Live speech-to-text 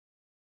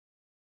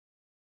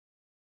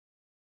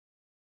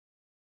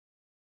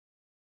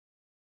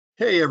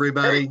Hey,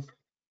 everybody.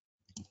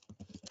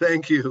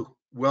 Thank you.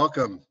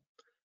 Welcome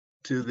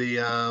to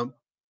the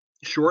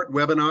short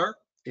webinar,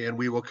 and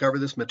we will cover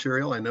this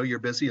material. I know you're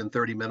busy in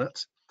 30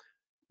 minutes.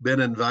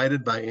 Been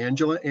invited by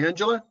Angela.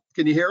 Angela,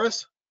 can you hear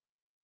us?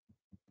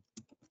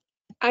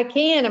 I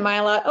can. Am I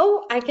allowed?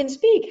 Oh, I can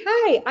speak.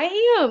 Hi,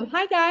 I am.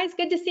 Hi, guys.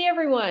 Good to see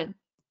everyone.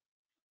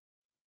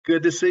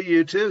 Good to see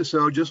you too.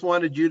 So just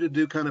wanted you to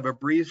do kind of a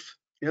brief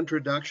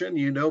introduction.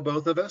 You know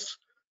both of us,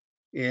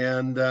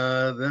 and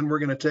then we're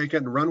going to take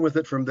it and run with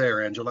it from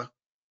there, Angela.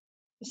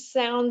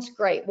 Sounds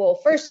great. Well,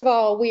 first of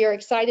all, we are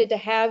excited to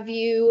have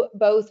you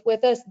both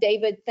with us.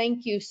 David,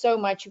 thank you so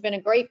much. You've been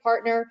a great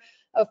partner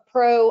of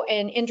Pro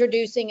and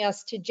introducing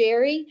us to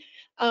Jerry.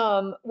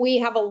 We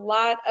have a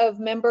lot of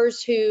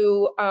members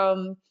who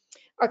are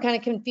kind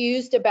of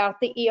confused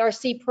about the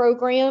ERC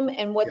program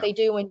and what they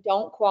do and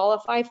don't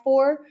qualify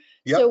for.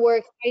 So we're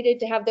excited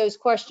to have those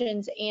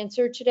questions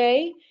answered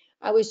today.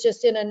 I was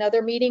just in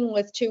another meeting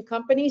with two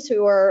companies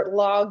who are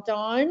logged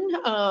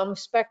on,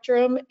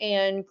 Spectrum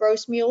and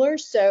Grossmuller.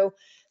 So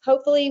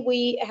hopefully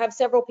we have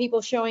several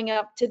people showing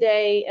up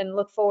today and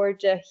look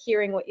forward to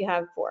hearing what you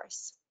have for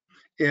us.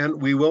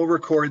 And we will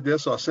record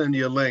this. I'll send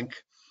you a link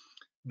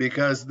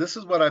because this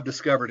is what I've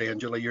discovered,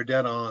 Angela. You're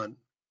dead on.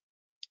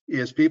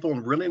 Is people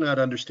really not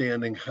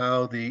understanding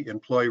how the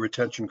employee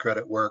retention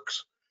credit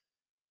works.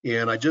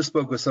 And I just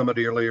spoke with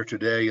somebody earlier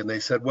today and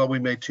they said, well, we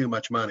made too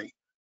much money.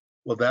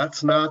 Well,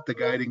 that's not the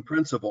guiding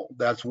principle.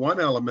 That's one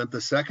element. The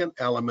second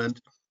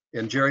element,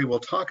 and Jerry will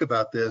talk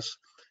about this,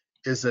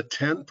 is a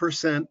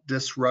 10%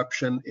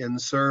 disruption in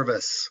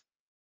service.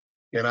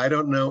 And I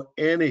don't know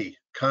any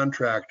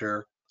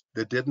contractor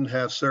that didn't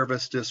have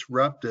service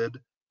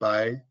disrupted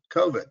by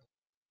COVID.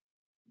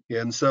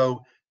 And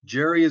so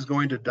Jerry is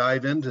going to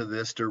dive into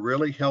this to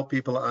really help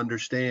people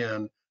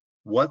understand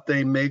what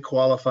they may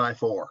qualify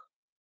for.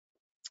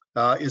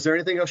 Is there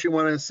anything else you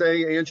want to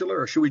say, Angela,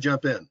 or should we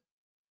jump in?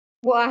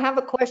 Well, I have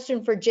a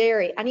question for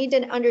Jerry. I need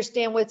to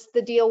understand what's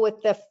the deal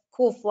with the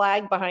cool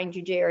flag behind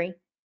you, Jerry.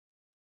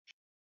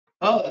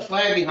 Oh, the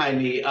flag behind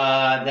me.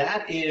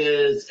 That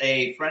is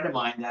a friend of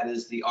mine. That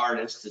is the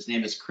artist. His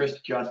name is Chris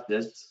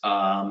Justice.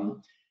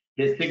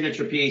 His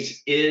signature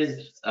piece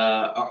is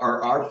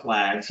our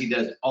flags. He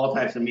does all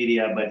types of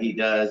media, but he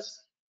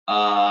does,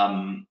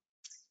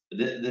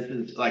 this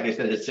is, like I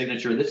said, his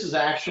signature. This is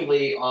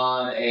actually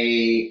on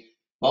a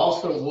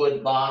balsa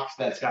wood box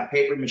that's got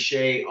paper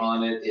mache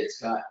on it. It's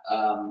got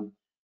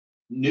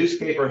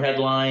newspaper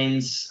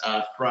headlines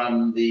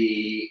from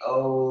the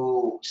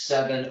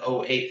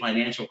 07-08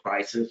 financial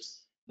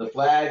crisis. The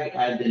flag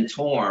had been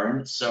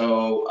torn,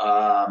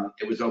 so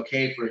it was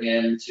okay for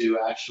him to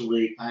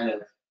actually kind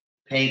of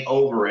paint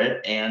over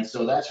it, and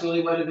so that's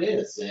really what it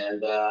is.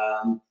 And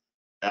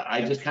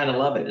I just kind of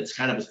love it. It's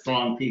kind of a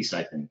strong piece,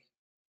 I think.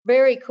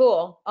 Very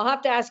cool. I'll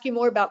have to ask you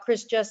more about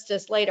Chris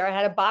Justice later. I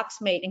had a box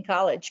mate in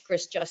college,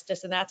 Chris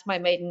Justice, and that's my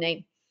maiden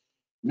name.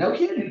 No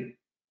kidding.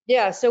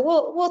 Yeah, so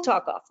we'll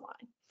talk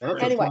offline.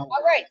 Okay. Anyway,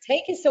 all right,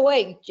 take us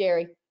away,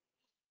 Jerry.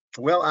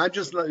 Well, I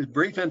just a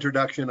brief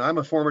introduction. I'm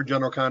a former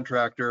general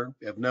contractor.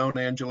 I've known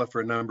Angela for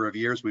a number of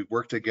years. We've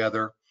worked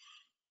together.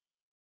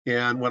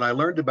 And when I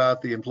learned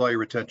about the employee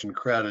retention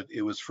credit,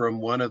 it was from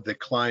one of the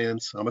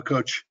clients. I'm a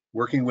coach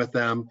working with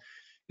them.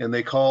 And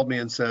they called me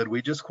and said,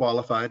 we just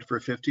qualified for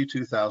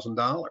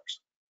 $52,000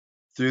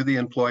 through the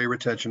employee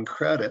retention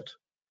credit.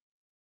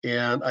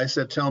 And I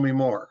said, tell me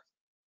more.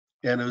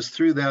 And it was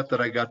through that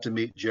I got to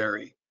meet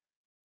Jerry.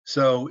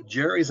 So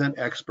Jerry's an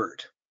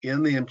expert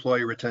in the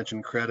employee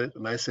retention credit.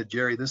 And I said,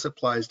 Jerry, this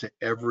applies to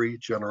every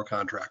general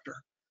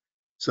contractor.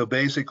 So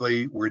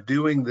basically, we're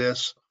doing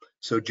this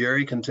so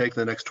Jerry can take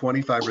the next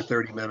 25 or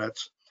 30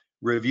 minutes,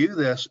 review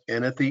this,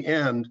 and at the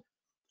end,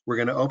 we're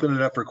going to open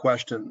it up for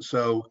questions.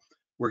 So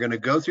we're going to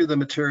go through the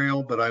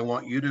material, but I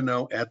want you to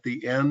know at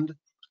the end,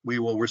 we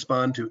will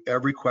respond to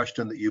every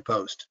question that you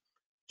post.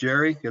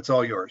 Jerry, it's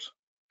all yours.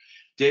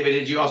 David,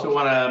 did you also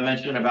want to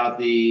mention about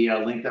the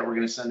link that we're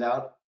going to send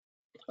out?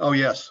 Oh,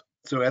 yes.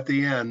 So at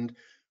the end,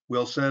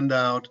 we'll send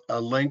out a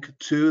link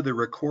to the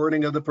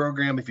recording of the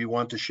program if you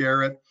want to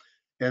share it.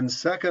 And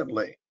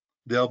secondly,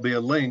 there'll be a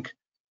link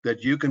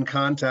that you can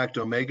contact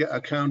Omega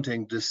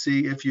Accounting to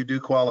see if you do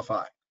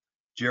qualify.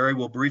 Jerry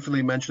will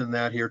briefly mention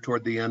that here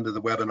toward the end of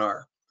the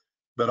webinar.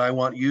 But I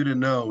want you to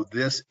know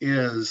this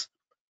is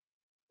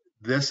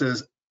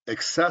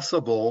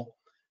accessible,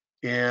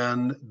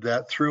 and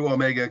that through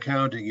Omega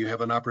Accounting, you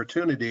have an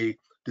opportunity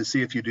to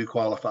see if you do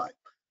qualify.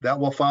 That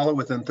will follow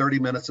within 30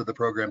 minutes of the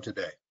program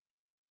today.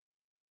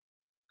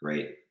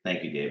 Great.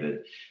 Thank you, David.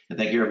 And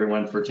thank you,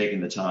 everyone, for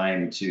taking the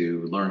time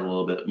to learn a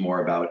little bit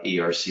more about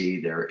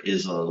ERC. There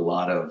is a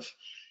lot of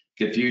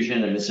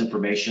confusion and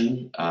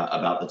misinformation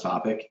about the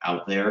topic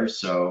out there.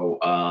 So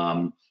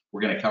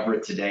we're going to cover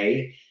it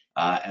today.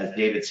 As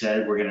David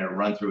said, we're going to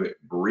run through it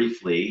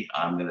briefly.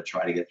 I'm going to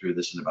try to get through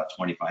this in about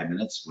 25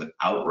 minutes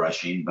without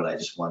rushing, but I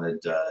just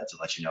wanted to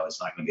let you know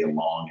it's not going to be a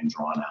long and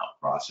drawn out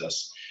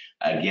process.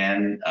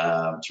 Again,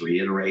 to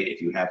reiterate,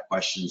 if you have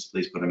questions,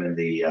 please put them in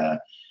the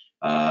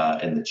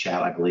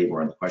chat, I believe,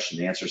 or in the question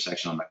and answer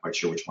section. I'm not quite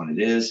sure which one it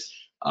is.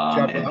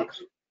 Chat And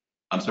box.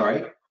 I'm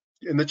sorry?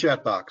 In the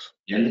chat box.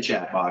 In the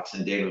chat box,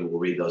 and David will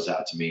read those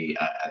out to me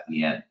at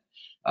the end.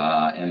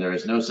 And there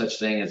is no such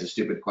thing as a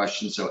stupid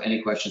question, so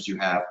any questions you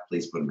have,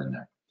 please put them in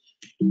there.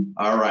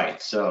 All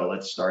right, so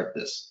let's start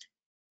this.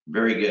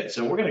 Very good.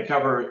 So we're going to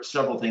cover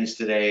several things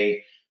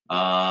today.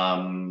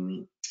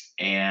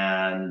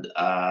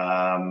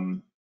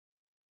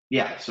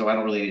 Yeah, so I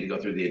don't really need to go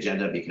through the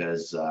agenda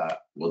because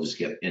we'll just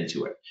get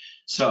into it.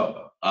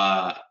 So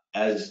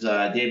as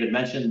David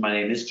mentioned, my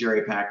name is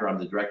Jerry Packer. I'm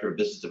the Director of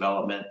Business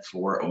Development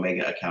for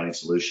Omega Accounting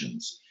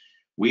Solutions.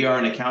 We are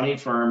an accounting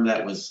firm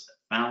that was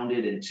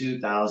founded in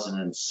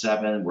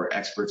 2007. We're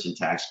experts in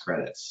tax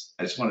credits.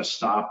 I just want to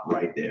stop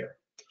right there.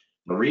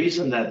 The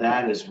reason that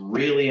that is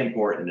really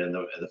important, and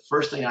the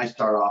first thing I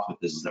start off with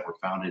this is that we're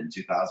founded in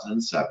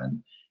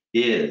 2007,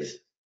 is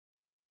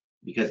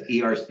because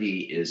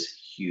ERC is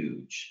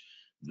huge.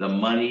 The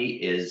money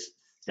is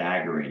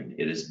staggering.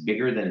 It is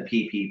bigger than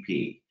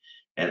PPP,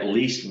 at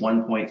least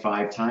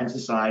 1.5 times the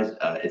size.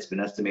 It's been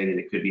estimated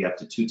it could be up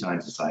to 2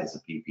 times the size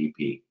of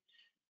PPP.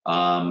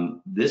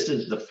 This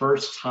is the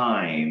first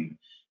time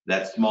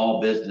that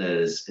small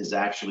business has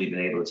actually been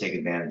able to take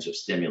advantage of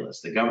stimulus.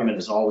 The government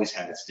has always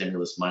had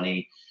stimulus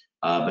money,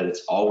 but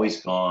it's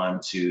always gone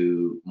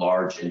to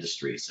large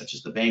industries such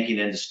as the banking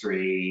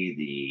industry,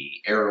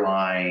 the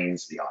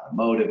airlines, the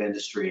automotive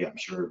industry. I'm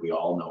sure we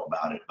all know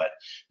about it, but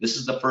this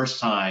is the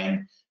first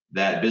time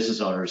that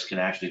business owners can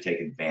actually take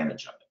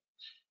advantage of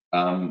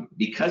it.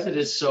 Because it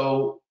is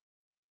so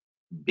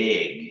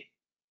big,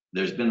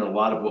 there's been a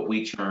lot of what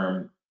we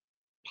term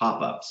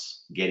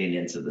pop-ups getting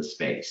into the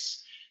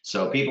space.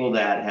 So people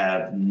that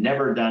have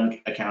never done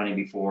accounting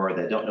before,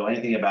 that don't know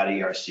anything about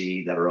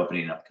ERC, that are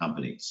opening up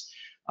companies.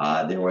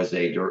 There was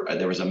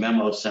a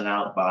memo sent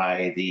out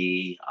by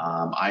the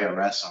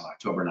IRS on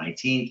October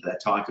 19th that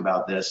talked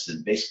about this,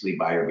 and basically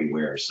buyer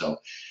beware.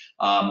 So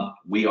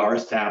we are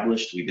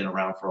established. We've been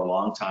around for a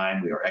long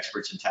time. We are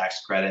experts in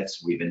tax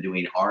credits. We've been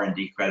doing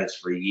R&D credits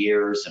for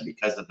years, and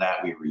because of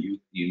that, we were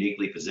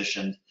uniquely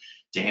positioned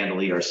to handle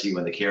ERC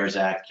when the CARES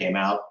Act came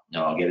out.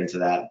 Now, I'll get into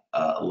that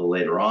a little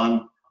later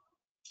on.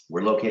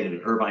 We're located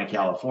in Irvine,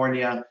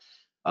 California.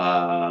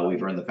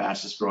 We've earned the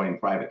fastest growing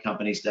private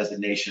companies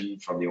designation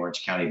from the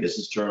Orange County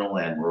Business Journal,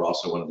 and we're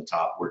also one of the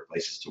top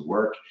workplaces to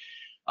work.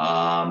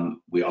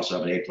 We also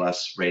have an A+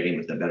 rating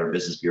with the Better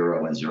Business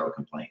Bureau and 0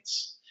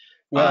 complaints.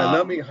 Well, and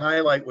let me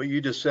highlight what you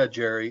just said,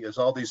 Jerry, is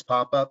all these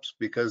pop-ups,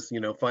 because, you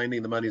know,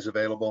 finding the money's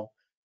available.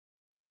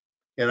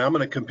 And I'm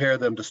going to compare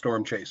them to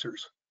storm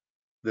chasers.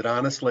 That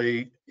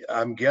honestly,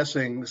 I'm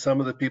guessing some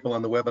of the people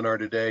on the webinar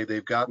today,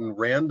 they've gotten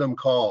random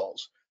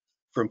calls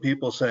from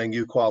people saying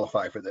you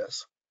qualify for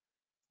this.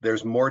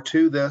 There's more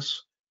to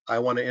this. I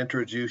want to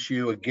introduce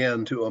you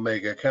again to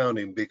Omega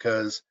Accounting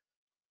because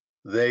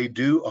they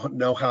do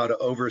know how to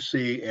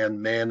oversee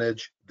and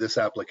manage this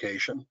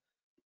application.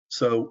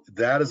 So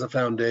that is a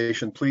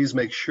foundation. Please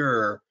make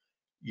sure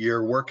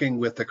you're working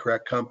with the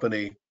correct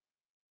company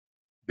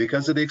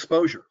because of the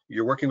exposure.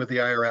 You're working with the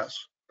IRS.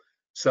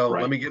 So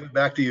Let me give it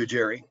back to you,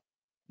 Jerry.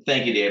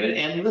 Thank you, David.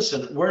 And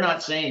listen, we're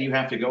not saying you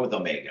have to go with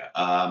Omega.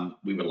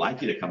 We would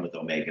like you to come with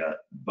Omega,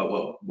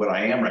 but what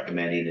I am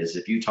recommending is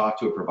if you talk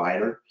to a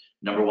provider,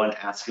 number one,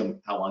 ask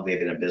them how long they've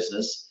been in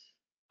business,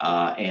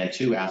 and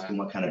 2, ask them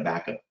what kind of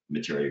backup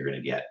material you're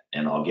going to get.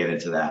 And I'll get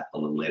into that a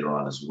little later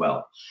on as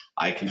well.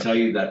 I can tell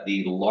you that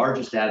the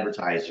largest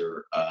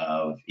advertiser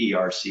of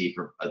ERC,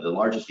 the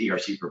largest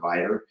ERC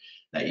provider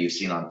that you've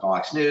seen on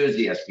Fox News,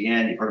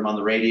 ESPN, you've heard him on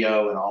the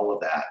radio and all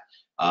of that,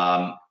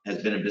 has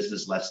been in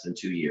business less than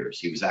 2 years.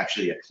 He was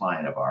actually a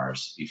client of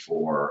ours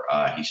before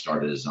he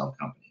started his own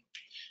company.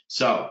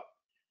 So, a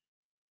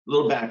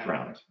little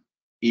background,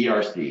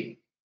 ERC.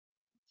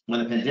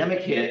 When the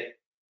pandemic hit,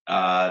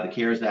 the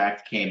CARES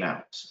Act came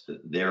out.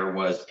 There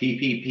was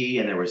PPP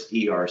and there was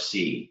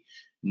ERC.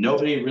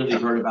 Nobody really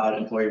heard about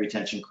employee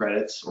retention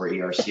credits or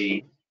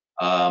ERC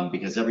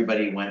because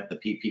everybody went the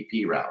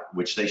PPP route,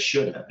 which they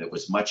should have. It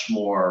was much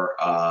more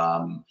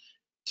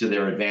to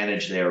their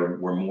advantage. There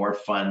were more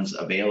funds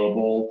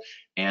available,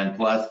 and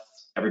plus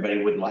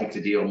everybody would like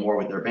to deal more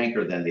with their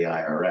banker than the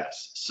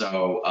IRS.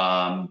 So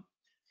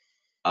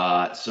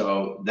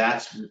so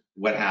that's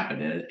what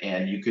happened,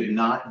 and you could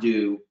not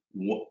do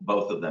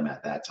both of them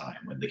at that time.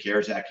 When the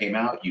CARES Act came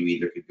out, you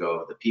either could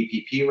go the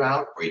PPP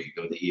route or you could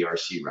go the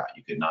ERC route.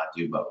 You could not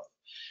do both.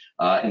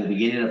 In the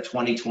beginning of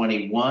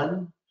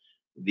 2021,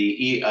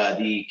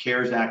 the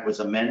CARES Act was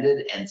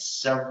amended and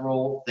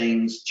several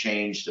things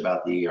changed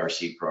about the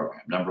ERC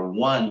program. Number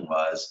one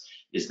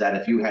is that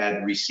if you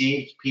had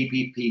received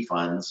PPP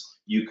funds,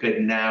 you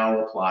could now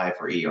apply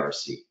for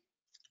ERC.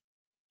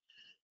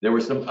 There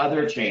were some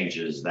other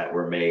changes that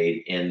were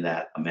made in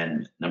that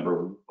amendment.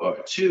 Number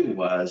 2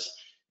 was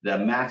the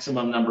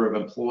maximum number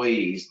of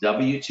employees,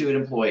 W-2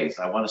 employees.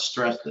 I want to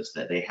stress this,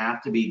 that they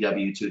have to be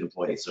W-2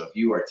 employees. So if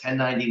you are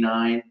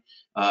 1099,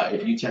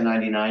 if you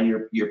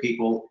 1099 your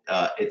people,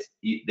 they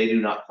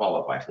do not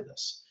qualify for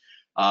this.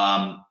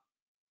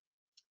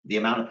 The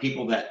amount of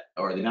people that,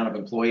 or the amount of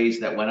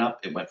employees that went up,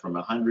 it went from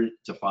 100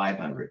 to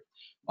 500.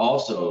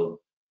 Also,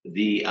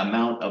 the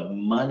amount of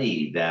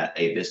money that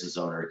a business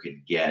owner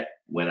could get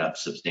went up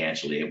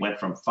substantially. It went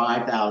from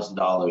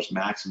 $5,000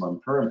 maximum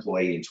per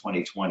employee in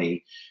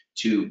 2020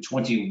 to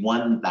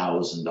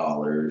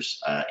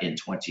 $21,000 in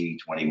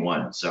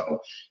 2021. So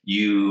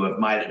you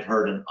might have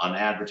heard on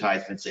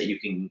advertisements that you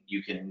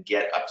can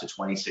get up to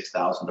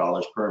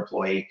 $26,000 per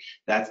employee.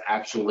 That's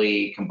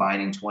actually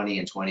combining 20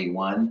 and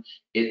 21.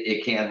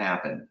 It can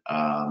happen.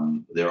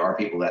 There are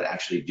people that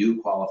actually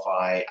do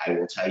qualify. I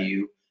will tell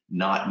you,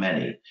 not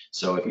many.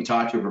 So if you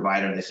talk to a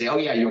provider and they say, oh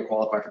yeah, you'll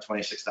qualify for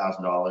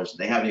 $26,000,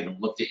 they haven't even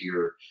looked at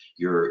your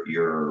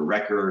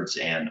records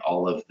and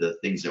all of the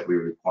things that we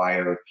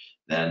require,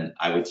 then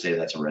I would say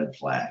that's a red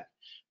flag.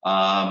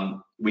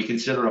 We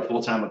consider a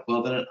full-time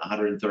equivalent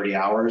 130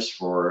 hours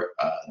for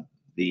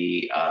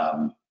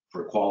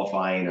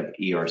qualifying of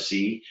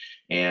ERC,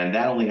 and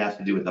that only has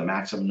to do with the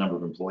maximum number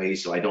of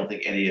employees. So I don't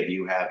think any of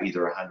you have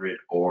either 100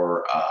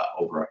 or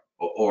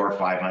or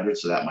 500,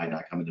 so that might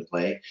not come into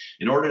play.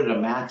 In order to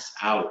max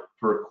out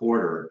per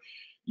quarter,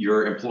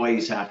 your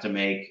employees have to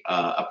make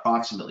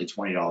approximately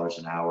 $20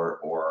 an hour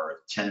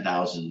or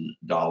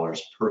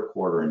 $10,000 per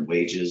quarter in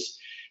wages.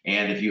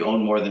 And if you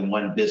own more than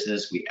one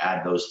business, we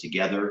add those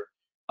together,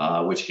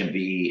 which can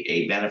be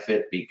a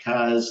benefit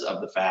because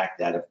of the fact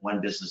that if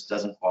one business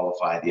doesn't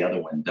qualify, the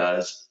other one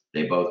does.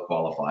 They both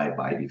qualify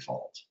by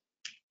default.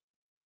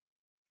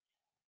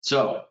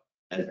 So,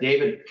 as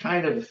David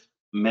kind of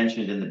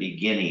mentioned in the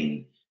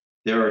beginning,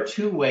 there are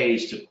two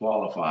ways to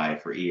qualify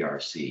for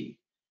ERC.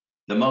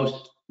 The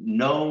most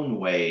known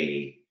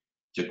way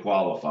to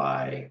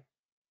qualify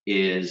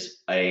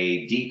is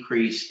a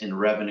decrease in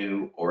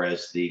revenue, or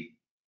as the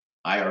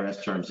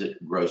IRS terms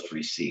it, gross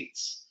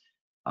receipts.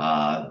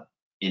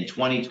 In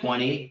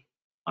 2020,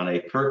 on a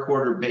per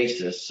quarter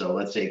basis, so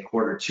let's say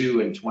quarter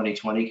 2 in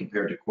 2020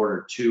 compared to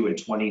quarter 2 in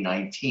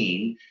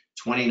 2019,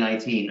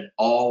 2019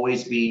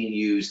 always being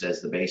used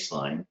as the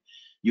baseline,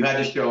 you had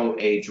to show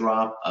a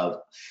drop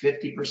of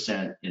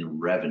 50% in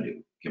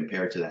revenue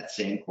compared to that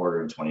same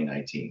quarter in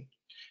 2019.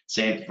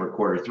 Same for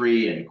quarter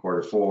 3 and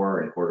quarter 4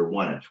 and quarter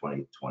 1 in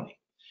 2020.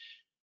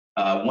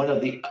 One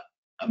of the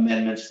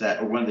amendments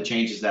one of the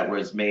changes that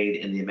was made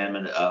in the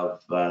amendment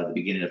of the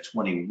beginning of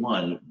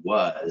 21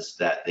 was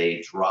that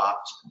they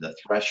dropped the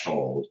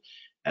threshold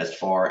as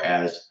far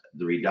as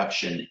the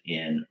reduction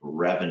in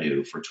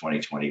revenue for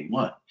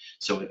 2021.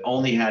 So it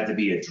only had to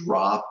be a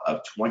drop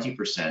of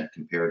 20%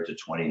 compared to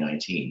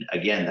 2019.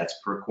 Again, that's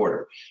per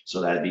quarter.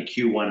 So that'd be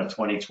Q1 of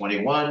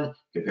 2021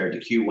 compared to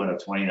Q1 of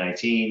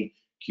 2019,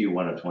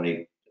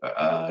 Q2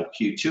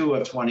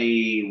 of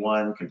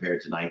 21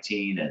 compared to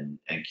 19, and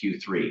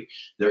Q3.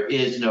 There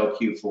is no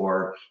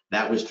Q4.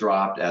 That was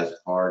dropped as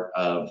part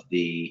of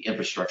the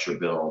infrastructure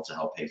bill to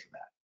help pay for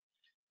that.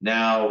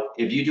 Now,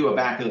 if you do a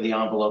back of the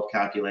envelope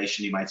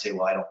calculation, you might say,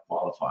 well, I don't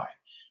qualify.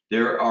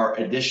 There are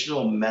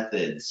additional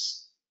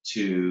methods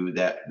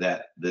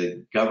that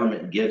the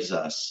government gives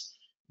us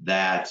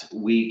that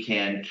we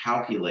can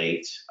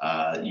calculate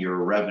your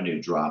revenue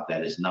drop.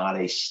 That is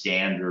not a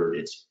standard,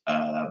 it's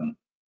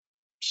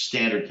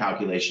standard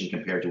calculation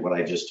compared to what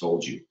I just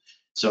told you.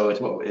 So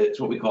it's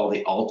what we call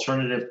the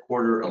alternative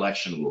quarter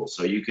election rule.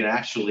 So you can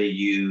actually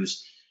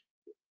use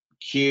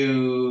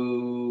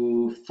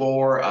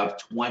Q4 of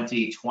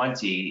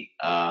 2020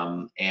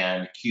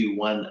 and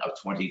Q1 of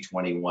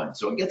 2021.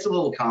 So it gets a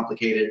little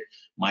complicated.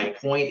 My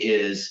point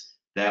is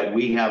that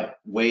we have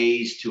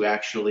ways to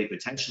actually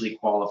potentially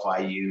qualify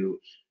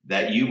you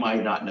that you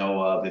might not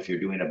know of if you're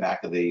doing a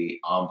back of the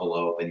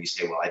envelope and you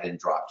say, well, I didn't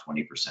drop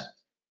 20%.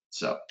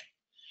 So,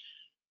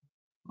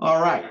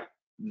 all right,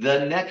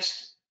 the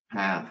next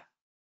path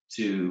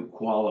to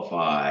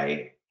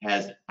qualify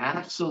has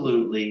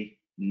absolutely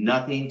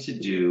nothing to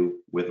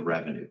do with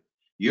revenue.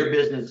 Your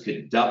business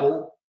could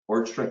double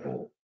or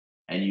triple,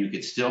 and you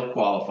could still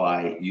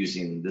qualify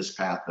using this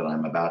path that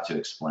I'm about to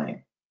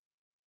explain.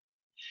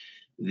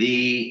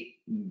 The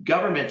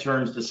government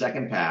terms the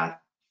second path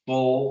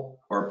full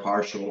or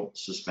partial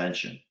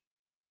suspension.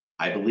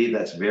 I believe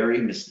that's very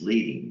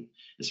misleading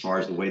as far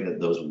as the way that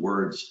those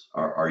words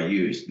are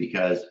used,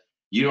 because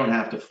you don't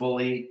have to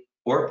fully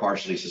or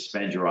partially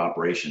suspend your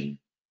operation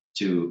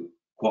to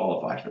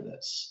qualify for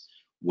this.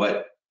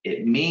 What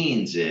it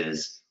means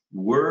is,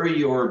 were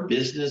your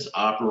business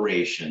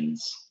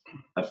operations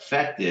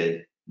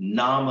affected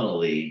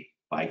nominally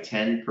by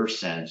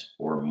 10%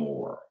 or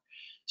more?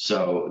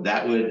 So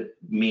that would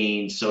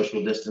mean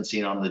social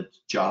distancing on the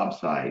job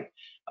site,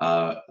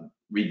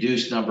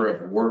 reduced number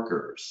of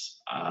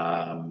workers,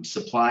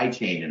 supply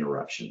chain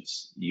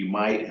interruptions. You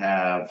might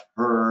have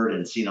heard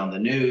and seen on the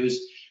news,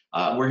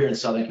 we're here in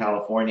Southern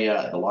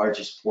California, the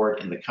largest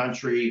port in the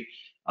country.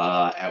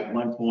 At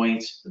one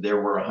point,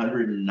 there were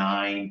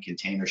 109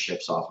 container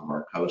ships off of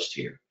our coast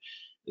here.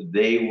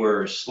 They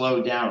were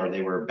slowed down, or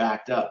they were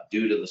backed up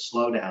due to the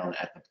slowdown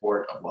at the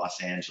port of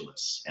Los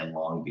Angeles and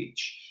Long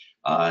Beach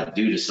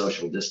due to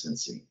social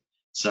distancing.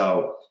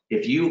 So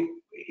if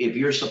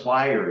your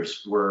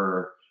suppliers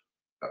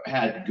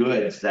had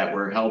goods that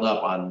were held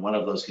up on one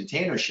of those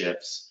container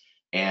ships,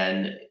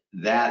 and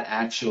that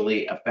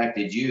actually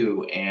affected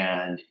you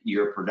and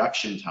your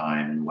production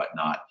time and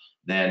whatnot,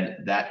 then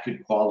that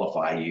could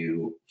qualify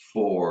you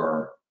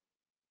for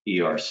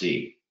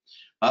ERC.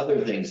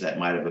 Other things that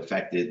might have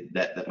affected,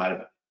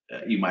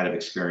 you might have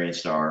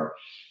experienced are,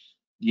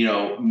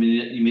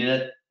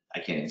 I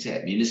can't even say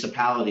it,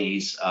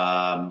 municipalities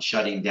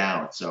shutting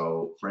down.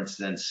 So for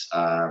instance,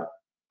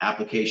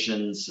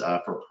 applications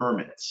for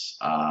permits,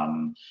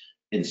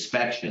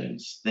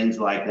 inspections, things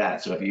like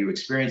that. So if you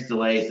experience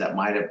delays that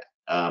might have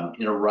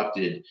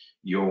interrupted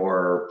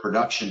your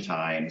production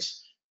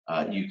times,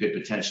 you could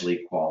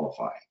potentially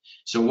qualify.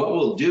 So what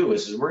we'll do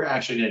is we're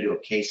actually going to do a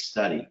case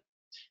study,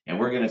 and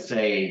we're going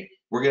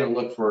to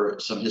look for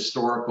some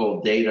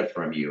historical data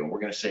from you. And we're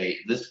going to say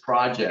this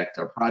project,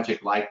 a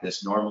project like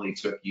this, normally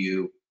took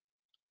you,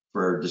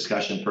 for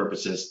discussion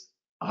purposes,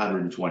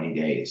 120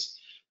 days.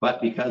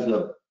 But because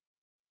of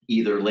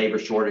either labor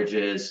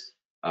shortages,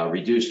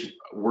 reduced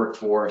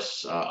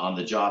workforce on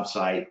the job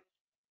site,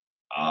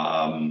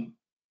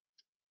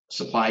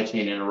 supply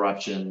chain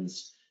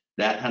interruptions,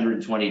 that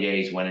 120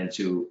 days went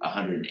into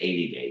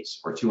 180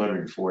 days or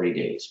 240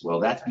 days. Well,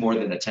 that's more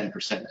than a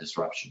 10%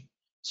 disruption.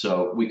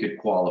 So we could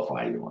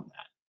qualify you on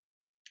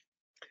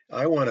that.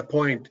 I want to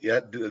point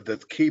at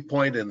the key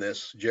point in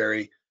this,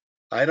 Jerry.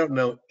 I don't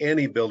know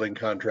any building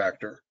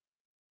contractor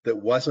that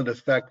wasn't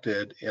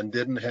affected and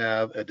didn't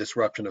have a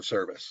disruption of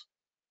service.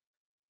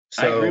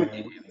 So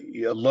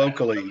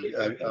locally,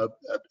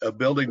 a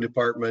building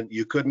department,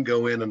 you couldn't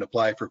go in and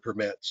apply for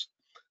permits.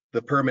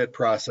 The permit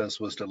process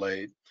was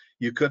delayed.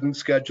 You couldn't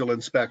schedule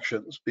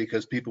inspections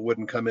because people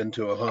wouldn't come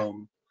into a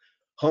home.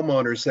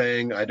 Homeowners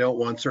saying, I don't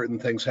want certain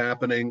things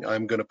happening,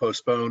 I'm going to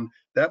postpone.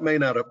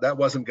 That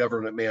wasn't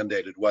government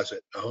mandated, was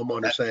it? A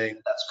homeowner saying.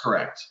 That's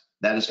correct.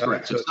 That is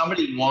correct. So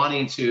somebody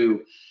wanting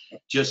to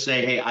just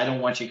say, hey, I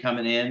don't want you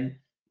coming in,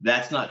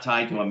 that's not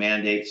tied to a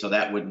mandate, so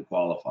that wouldn't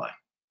qualify.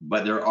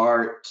 But there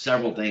are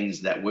several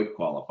things that would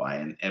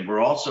qualify. And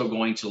we're also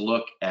going to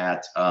look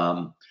at,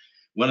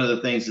 one of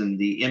the things in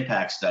the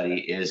impact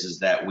study is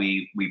that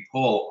we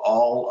pull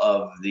all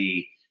of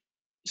the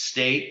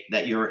state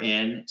that you're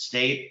in,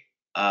 state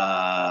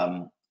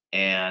and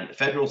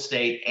federal,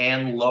 state,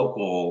 and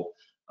local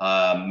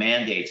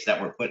mandates that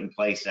were put in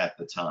place at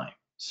the time.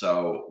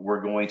 So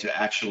we're going to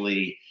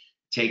actually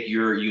take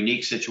your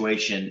unique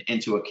situation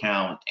into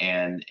account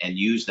and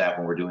use that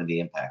when we're doing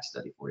the impact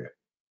study for you.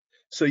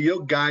 So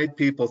you'll guide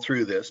people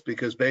through this,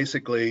 because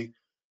basically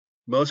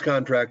most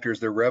contractors,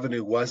 their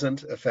revenue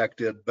wasn't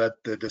affected, but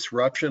the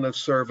disruption of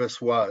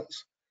service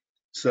was.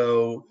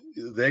 So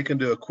they can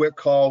do a quick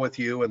call with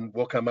you, and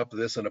we'll come up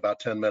with this in about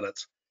 10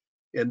 minutes.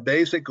 And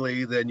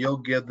basically then you'll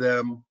give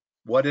them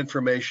what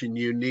information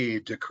you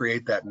need to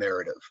create that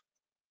narrative.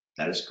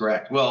 That is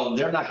correct. Well,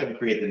 they're not going to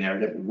create the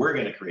narrative. We're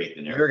going to create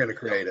the narrative. You're going to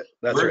create it.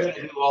 That's we're right.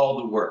 going to do all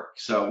the work.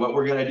 So what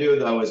we're going to do,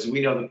 though, is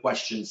we know the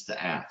questions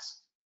to ask.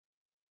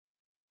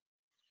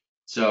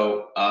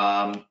 So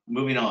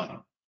moving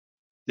on.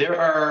 There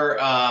are,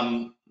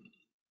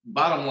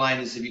 bottom line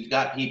is, if you've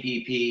got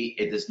PPP,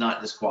 it does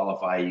not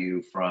disqualify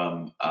you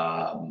from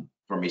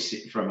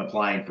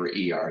applying for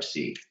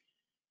ERC.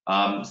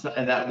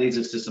 And that leads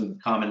us to some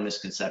common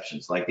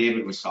misconceptions, like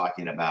David was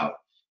talking about.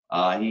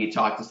 He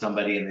talked to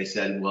somebody and they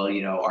said, well,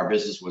 our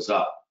business was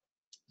up,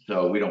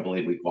 so we don't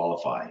believe we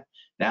qualify.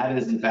 That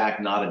is, in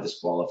fact, not a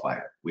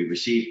disqualifier. We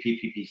received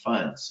PPP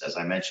funds, as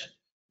I mentioned.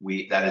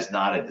 That is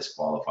not a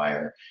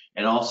disqualifier.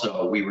 And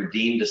also, we were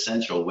deemed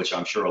essential, which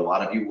I'm sure a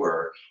lot of you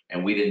were,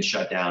 and we didn't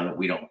shut down.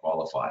 We don't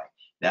qualify.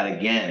 That,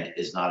 again,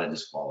 is not a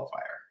disqualifier.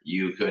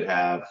 You could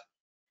have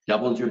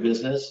doubled your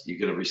business. You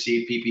could have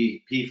received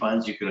PPP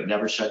funds. You could have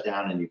never shut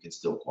down, and you can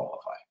still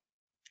qualify.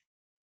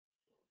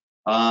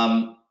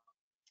 Our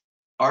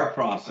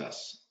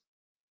process.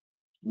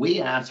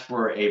 We ask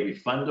for a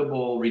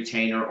refundable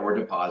retainer or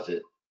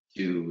deposit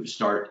to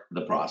start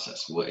the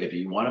process. If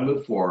you want to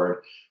move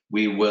forward,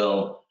 we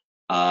will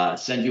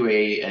send you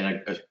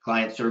a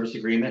client service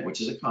agreement, which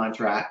is a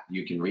contract.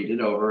 You can read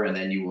it over, and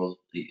then you will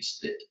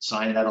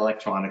sign that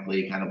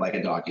electronically, kind of like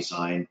a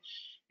DocuSign.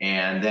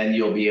 And then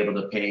you'll be able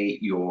to pay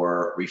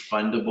your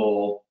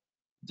refundable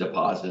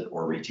deposit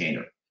or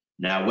retainer.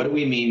 Now, what do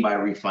we mean by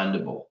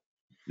refundable?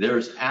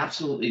 There's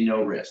absolutely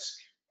no risk.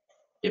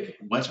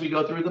 Once we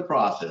go through the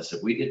process,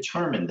 if we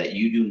determine that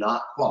you do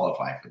not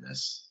qualify for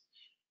this,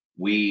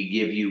 we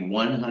give you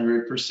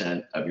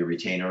 100% of your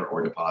retainer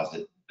or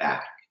deposit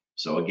back.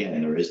 So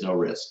again, there is no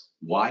risk.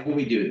 Why do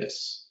we do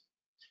this?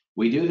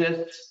 We do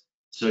this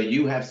so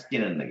you have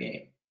skin in the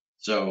game.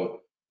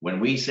 So when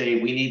we say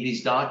we need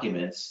these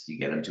documents, you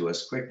get them to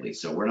us quickly.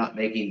 So we're not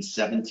making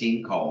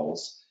 17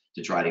 calls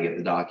to try to get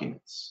the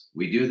documents.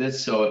 We do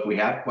this so if we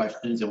have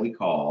questions and we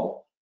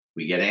call,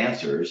 we get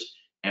answers.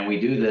 And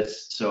we do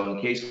this so in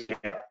case we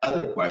have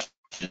other questions,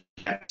 we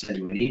have to send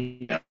you an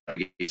email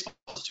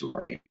to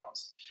our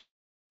emails.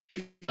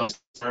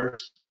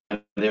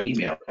 Their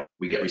email,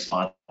 we get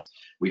response.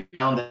 We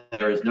found that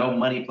there is no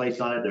money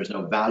placed on it, there's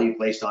no value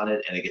placed on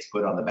it, and it gets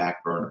put on the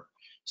back burner.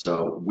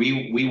 So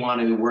we want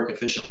to work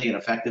efficiently and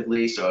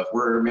effectively. So if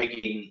we're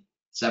making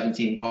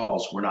 17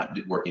 calls, we're not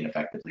working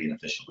effectively and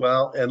efficiently.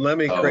 Well, and let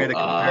me So, create a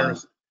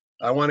comparison.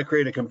 I want to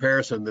create a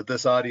comparison that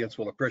this audience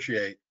will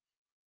appreciate.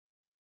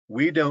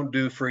 We don't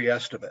do free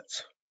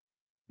estimates,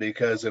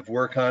 because if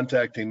we're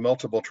contacting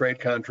multiple trade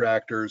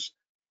contractors,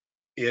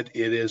 it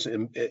is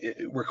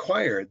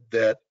required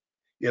that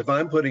if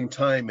I'm putting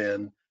time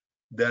in,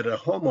 that a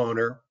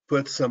homeowner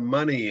puts some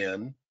money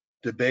in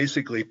to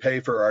basically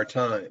pay for our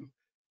time.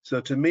 So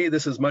to me,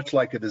 this is much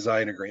like a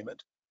design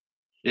agreement.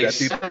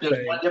 Except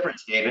there's one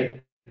difference,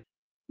 David.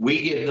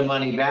 We give the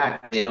money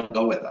back, they don't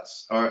go with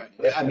us. Or,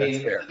 I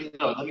mean,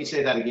 let me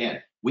say that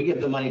again. We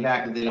give the money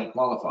back if they don't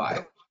qualify.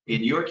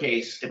 In your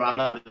case, if I'm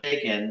not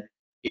mistaken,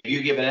 if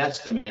you give an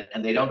estimate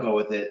and they don't go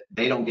with it,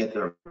 they don't get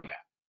their money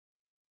back.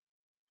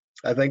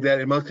 I think that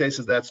in most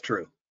cases, that's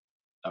true.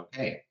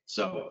 Okay,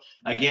 so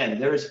again,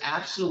 there's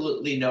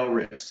absolutely no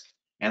risk.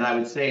 And I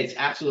would say it's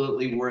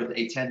absolutely worth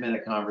a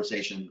 10-minute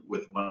conversation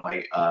with one of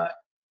my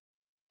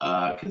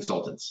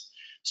consultants.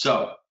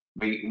 So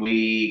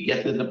we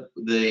get the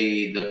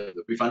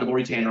refundable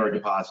retainer or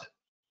deposit.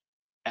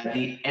 At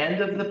the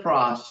end of the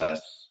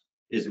process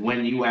is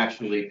when you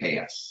actually pay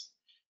us.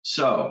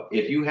 So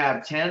if you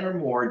have 10 or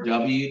more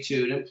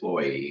W-2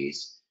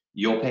 employees,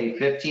 you'll pay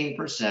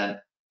 15%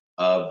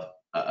 of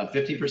a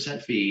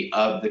 50% fee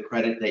of the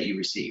credit that you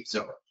receive.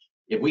 So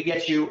if we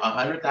get you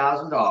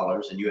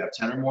 $100,000 and you have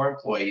 10 or more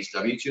employees,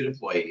 W-2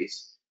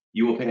 employees,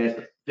 you will pay us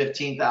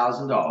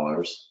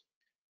 $15,000,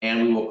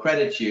 and we will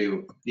credit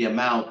you the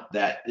amount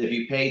that if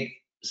you paid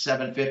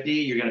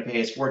 $750, you're going to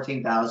pay us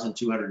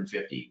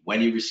 $14,250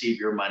 when you receive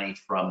your money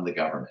from the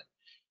government.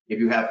 If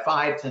you have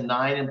 5 to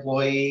 9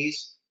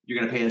 employees, you're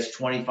going to pay us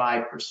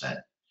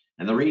 25%.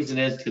 And the reason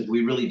is because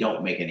we really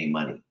don't make any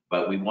money,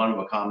 but we want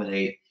to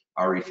accommodate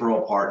our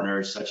referral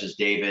partners such as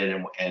David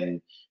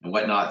and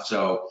whatnot.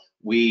 So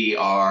we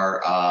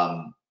are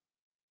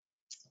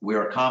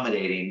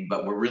accommodating,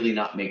 but we're really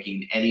not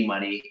making any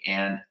money.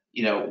 And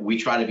you know, we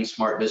try to be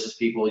smart business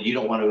people. You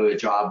don't want to do a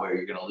job where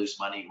you're going to lose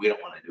money. We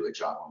don't want to do a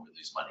job where we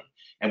lose money.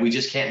 And we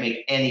just can't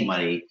make any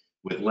money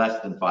with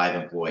less than 5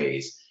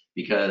 employees,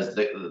 because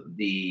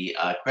the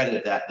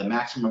credit, that the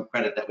maximum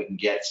credit that we can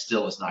get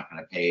still is not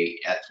going to pay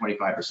at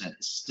 25%,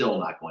 is still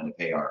not going to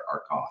pay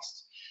our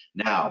costs.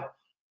 Now,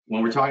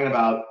 when we're talking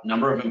about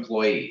number of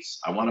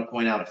employees, I want to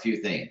point out a few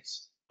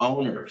things.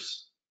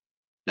 Owners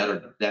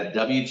that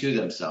W-2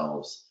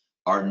 themselves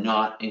are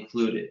not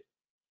included.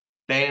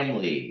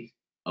 Family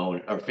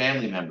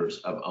members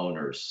of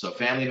owners, so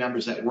family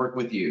members that work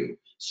with you,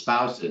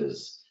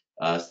 spouses,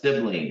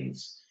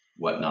 siblings,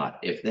 whatnot.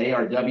 If they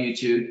are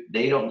W-2,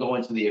 they don't go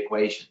into the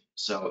equation.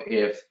 So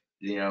if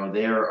you know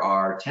there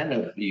are 10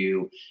 of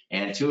you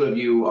and 2 of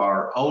you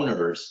are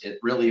owners, it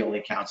really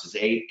only counts as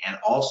 8, and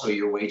also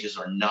your wages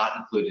are not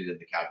included in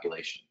the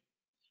calculation.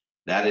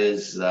 That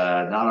is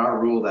not our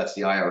rule, that's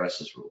the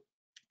IRS's rule.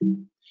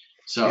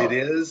 So it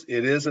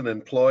is an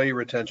employee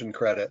retention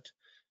credit.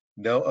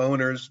 No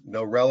owners,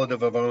 no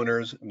relative of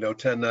owners, no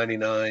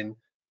 1099.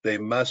 They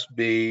must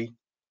be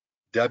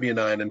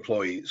W-9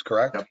 employees,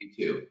 correct?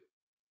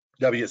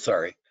 W-2.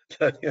 Sorry.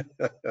 The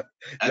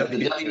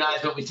W-9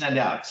 is what we send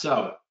out.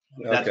 So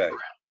that's okay.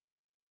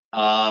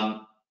 Correct.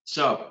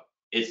 So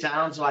it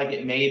sounds like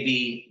it may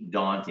be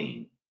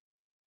daunting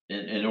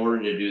in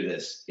order to do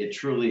this. It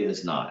truly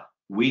is not.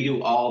 We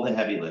do all the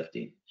heavy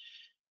lifting.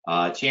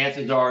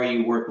 Chances are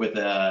you work with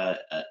a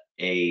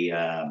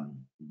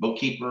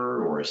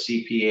bookkeeper or a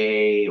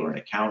CPA or an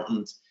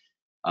accountant.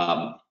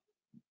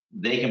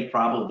 They can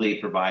probably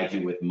provide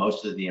you with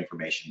most of the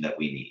information that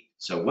we need.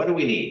 So what do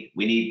we need?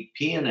 We need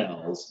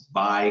P&Ls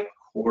by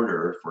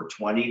quarter for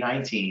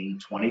 2019,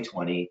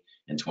 2020,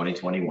 and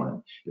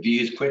 2021. If you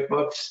use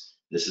QuickBooks,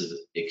 this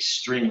is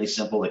extremely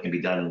simple. It can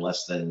be done in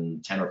less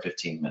than 10 or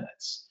 15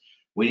 minutes.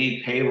 We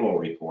need payroll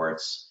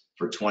reports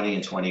for 20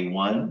 and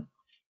 21.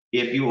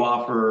 If you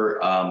offer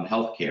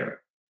healthcare,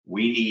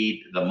 we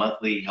need the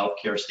monthly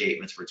healthcare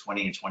statements for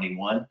 20 and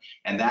 21,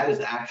 and that is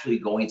actually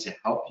going to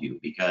help you,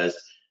 because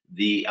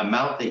the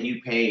amount that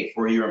you pay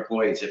for your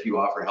employees if you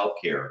offer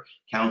healthcare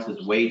counts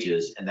as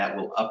wages, and that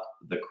will up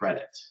the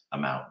credit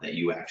amount that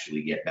you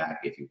actually get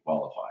back if you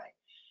qualify.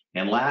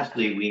 And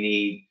lastly, we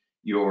need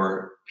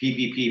your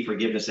PPP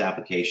forgiveness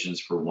applications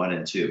for 1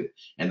 and 2.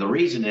 And the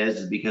reason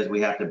is because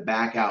we have to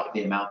back out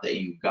the amount that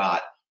you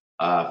got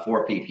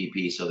for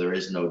PPP, so there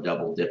is no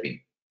double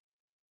dipping.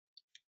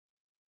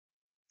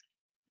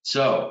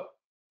 So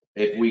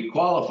if we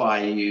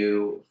qualify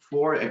you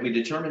for, if we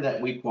determine that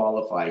we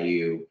qualify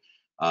you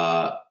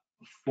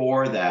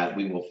for that,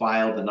 we will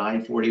file the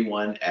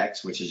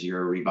 941X, which is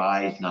your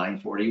revised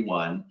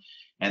 941.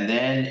 And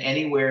then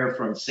anywhere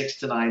from 6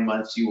 to 9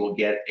 months, you will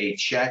get a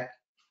check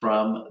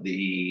from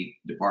the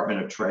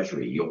Department of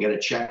Treasury. You'll get a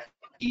check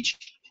each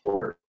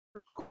quarter.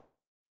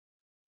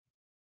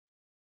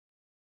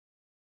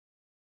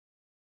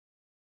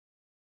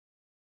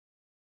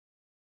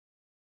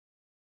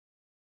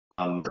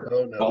 Oh,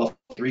 no. All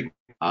 3.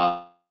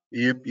 The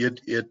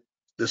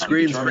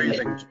screen's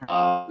freezing.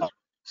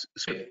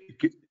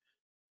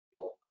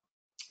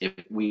 If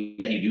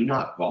you do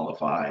not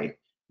qualify,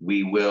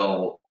 we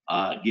will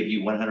give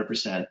you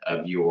 100%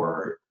 of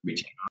your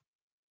retainer.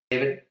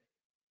 David?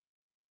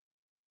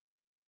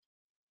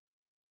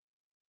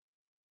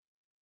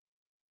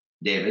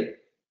 David?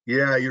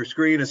 Yeah, your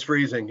screen is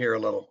freezing here a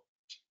little.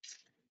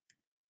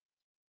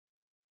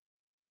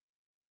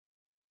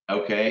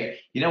 Okay.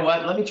 You know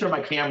what? Let me turn my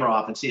camera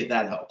off and see if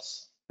that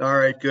helps. All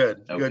right,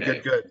 good,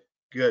 Okay.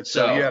 good.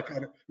 So So- yeah,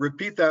 kind of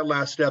repeat that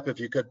last step if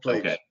you could, please.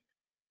 Okay.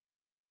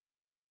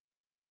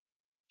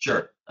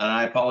 Sure. And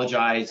I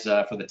apologize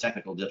for the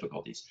technical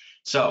difficulties.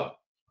 So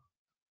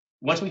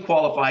once we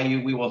qualify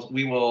you, we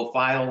will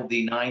file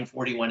the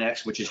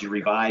 941X, which is your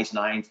revised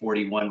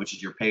 941, which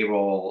is your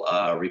payroll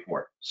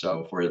report.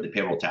 So for the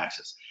payroll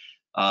taxes,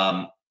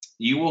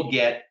 you will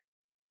get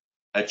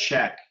a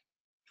check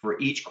for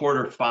each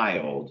quarter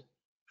filed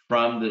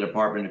from the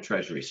Department of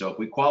Treasury. So if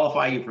we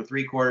qualify you for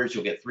 3 quarters,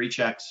 you'll get 3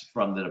 checks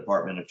from the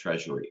Department of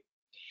Treasury.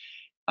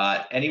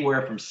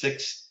 Anywhere from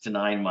 6 to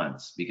 9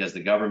 months, because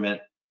the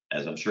government,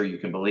 as I'm sure you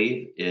can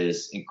believe,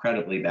 is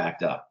incredibly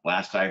backed up.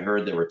 Last I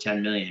heard, there were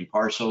 10 million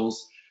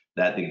parcels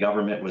that the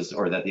government was,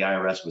 or that the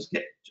IRS was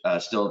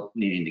still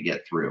needing to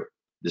get through.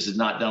 This is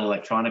not done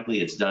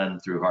electronically, it's done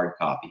through hard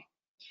copy.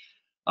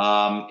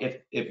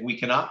 If we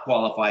cannot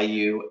qualify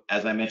you,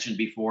 as I mentioned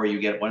before,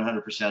 you get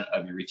 100%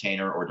 of your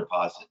retainer or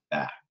deposit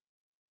back.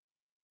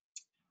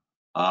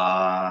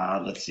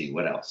 Let's see,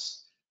 what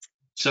else?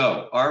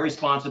 So our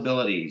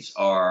responsibilities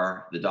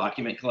are the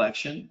document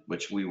collection,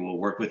 which we will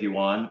work with you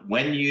on.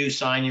 When you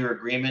sign your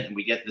agreement and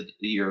we get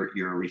your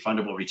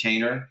refundable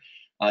retainer,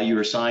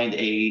 you're assigned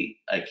a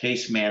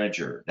case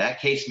manager. That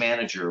case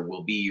manager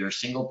will be your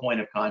single point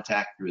of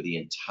contact through the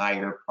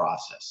entire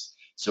process.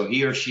 So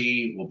he or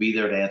she will be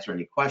there to answer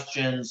any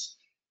questions,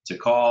 to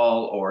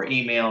call or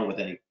email with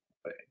any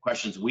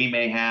questions we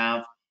may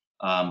have,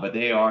 but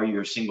they are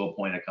your single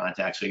point of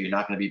contact, so you're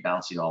not going to be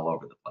bouncing all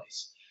over the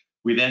place.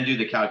 We then do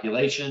the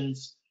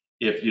calculations.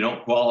 If you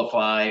don't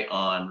qualify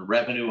on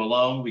revenue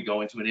alone, we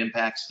go into an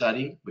impact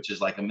study, which is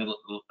like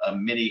a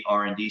mini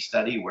R&D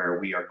study where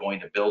we are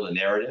going to build a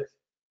narrative.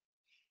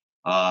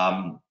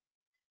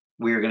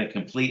 We are going to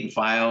complete and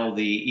file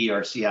the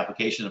ERC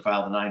application and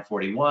file the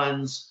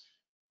 941s.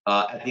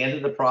 At the end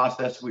of the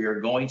process, we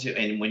are going to,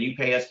 and when you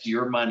pay us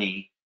your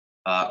money,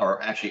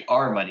 or actually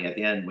our money at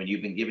the end, when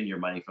you've been given your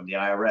money from the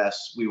IRS,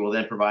 we will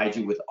then provide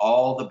you with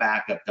all the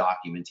backup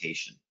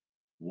documentation.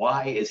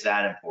 Why is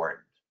that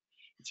important?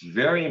 It's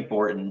very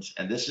important,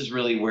 and this is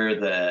really where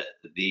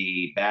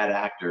the bad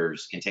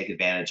actors can take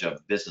advantage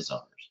of business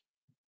owners.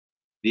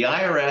 The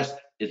IRS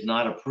is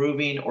not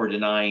approving or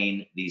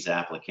denying these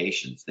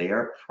applications. They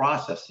are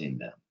processing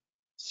them.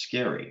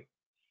 Scary.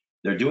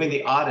 They're doing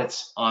the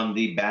audits on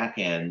the back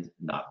end,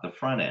 not the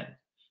front end.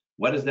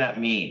 What does that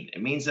mean?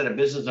 It means that a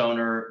business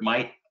owner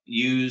might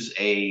use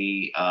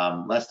a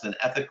less than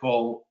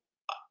ethical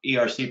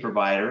ERC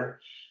provider.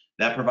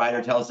 That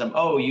provider tells them,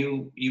 oh,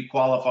 you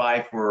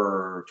qualify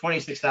for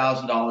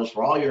 $26,000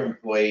 for all your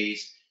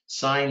employees,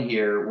 sign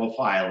here, we'll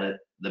file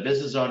it. The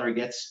business owner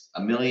gets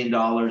 $1 million,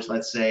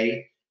 let's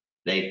say.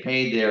 They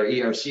paid their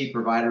ERC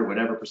provider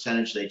whatever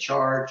percentage they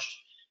charged.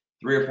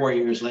 3 or 4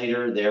 years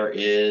later, there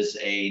is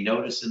a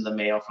notice in the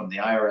mail from the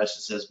IRS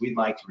that says, we'd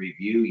like to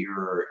review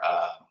your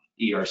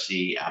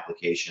ERC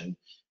application.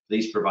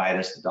 Please provide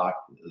us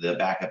the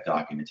backup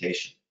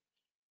documentation.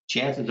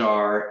 Chances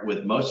are,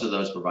 with most of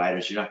those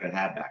providers, you're not going to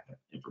have backup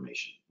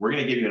information. We're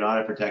going to give you an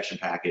audit protection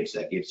package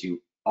that gives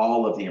you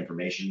all of the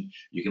information.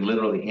 You can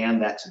literally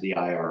hand that to the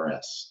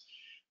IRS.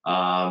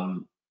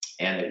 And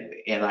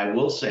I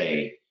will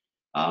say,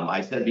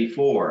 I said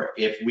before,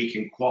 if we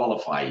can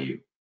qualify you,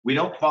 we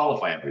don't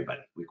qualify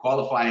everybody. We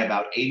qualify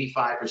about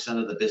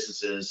 85% of the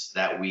businesses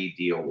that we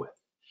deal with,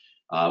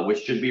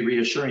 which should be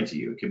reassuring to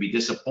you. It can be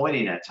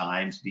disappointing at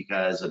times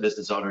because a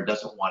business owner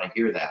doesn't want to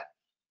hear that.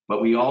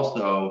 But we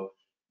also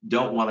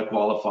don't want to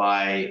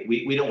qualify,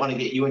 we don't want to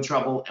get you in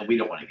trouble, and we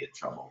don't want to get in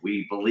trouble.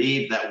 We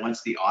believe that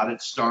once the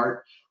audits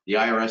start, the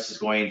IRS is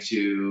going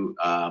to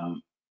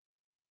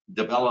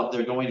develop,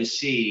 they're going to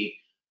see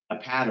a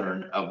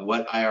pattern of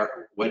what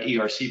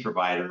ERC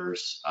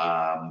providers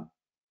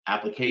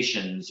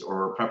applications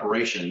or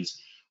preparations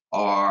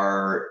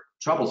are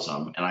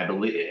troublesome,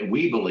 and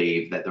we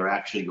believe that they're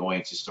actually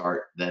going to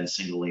start then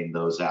singling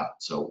those out.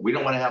 So we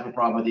don't want to have a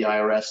problem with the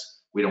IRS.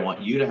 We don't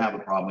want you to have a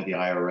problem with the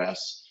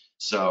IRS.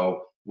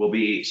 So we'll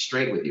be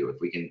straight with you. If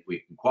we can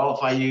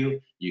qualify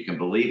you, you can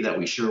believe that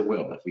we sure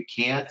will. If we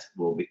can't,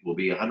 we'll be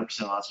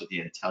 100% honest with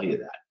you and tell you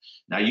that.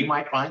 Now, you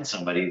might find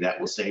somebody that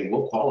will say,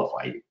 we'll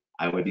qualify you.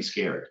 I would be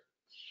scared.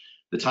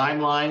 The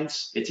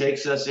timelines, it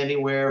takes us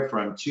anywhere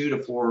from 2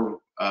 to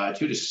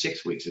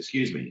 6 weeks,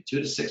 2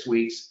 to 6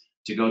 weeks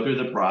to go through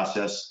the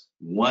process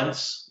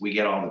once we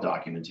get all the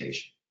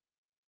documentation.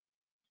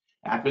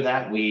 After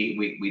that,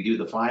 we do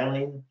the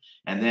filing,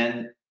 and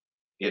then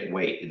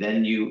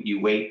then you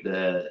wait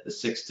the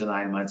 6 to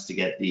 9 months to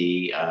get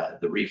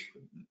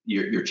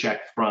your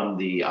check from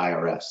the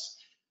IRS.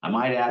 I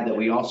might add that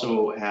we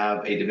also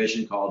have a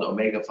division called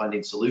Omega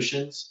Funding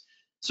Solutions.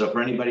 So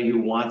for anybody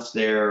who wants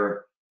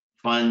their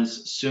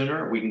funds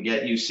sooner, we can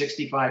get you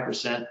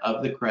 65%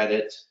 of the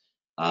credit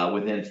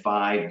within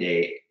 5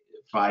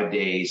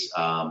 days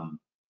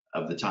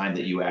of the time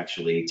that you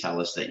actually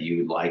tell us that you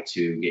would like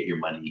to get your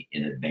money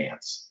in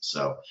advance.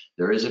 So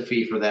there is a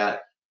fee for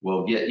that.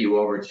 We'll get you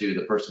over to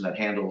the person that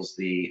handles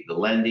the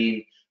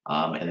lending,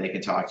 and they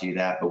can talk to you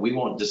that, but we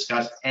won't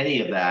discuss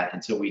any of that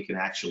until we can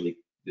actually,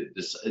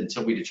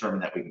 until we determine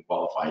that we can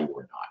qualify you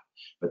or not.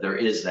 But there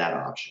is that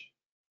option.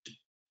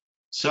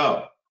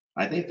 So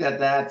I think that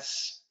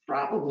that's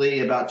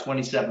probably about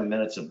 27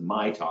 minutes of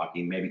my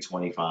talking, maybe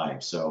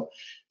 25. So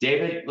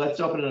David,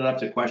 let's open it up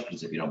to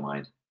questions if you don't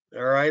mind.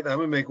 All right, I'm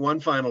gonna make one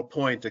final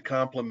point to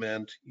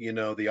complement,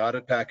 the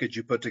audit package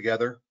you put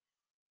together.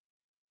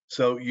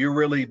 So you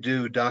really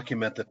do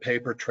document the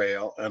paper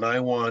trail, and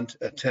I want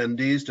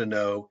attendees to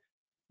know,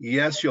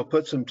 yes, you'll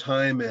put some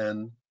time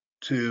in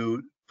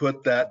to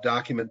put that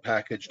document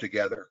package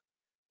together.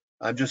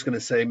 I'm just gonna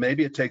say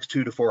maybe it takes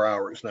 2 to 4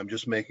 hours, and I'm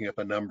just making up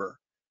a number.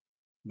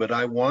 But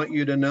I want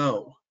you to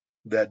know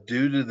that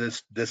due to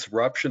this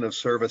disruption of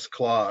service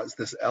clause,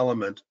 this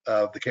element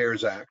of the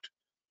CARES Act,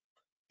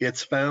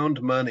 it's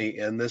found money,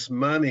 and this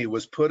money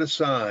was put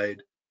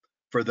aside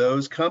for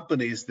those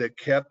companies that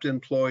kept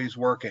employees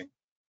working.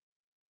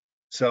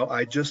 So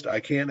I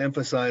can't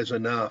emphasize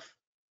enough,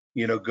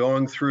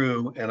 going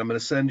through, and I'm going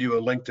to send you a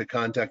link to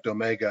Contact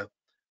Omega.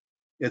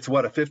 It's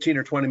what, a 15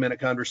 or 20 minute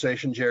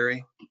conversation,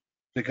 Jerry,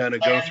 to kind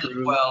of go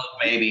through. 12,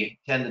 maybe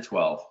 10 to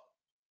 12.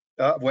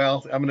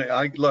 Well, I'm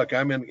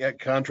in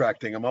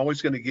contracting. I'm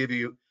always going to give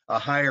you a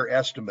higher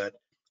estimate,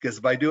 because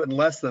if I do it in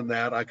less than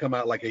that, I come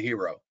out like a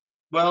hero.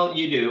 Well,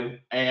 you do.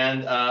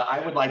 And I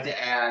would like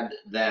to add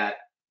that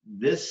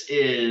this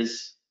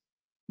is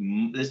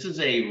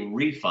a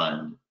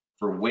refund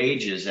for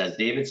wages, as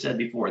David said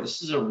before.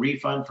 This is a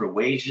refund for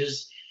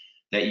wages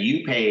that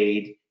you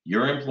paid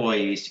your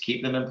employees to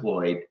keep them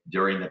employed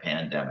during the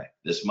pandemic.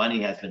 This money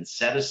has been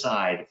set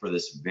aside for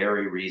this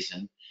very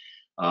reason.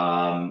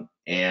 And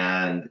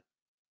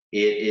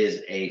it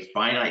is a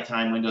finite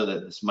time window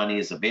that this money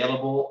is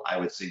available. I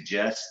would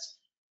suggest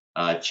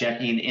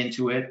checking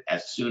into it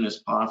as soon as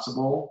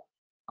possible.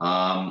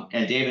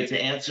 And David,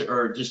 to answer,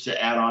 or just to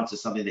add on to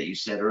something that you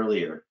said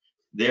earlier,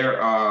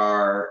 there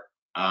are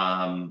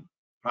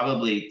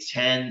probably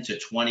 10 to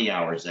 20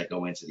 hours that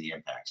go into the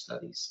impact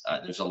studies.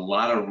 There's a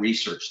lot of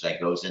research that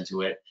goes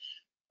into it.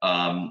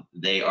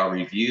 They are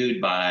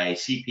reviewed by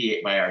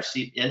our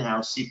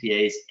in-house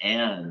CPAs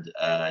and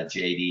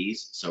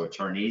JDs, so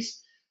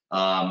attorneys.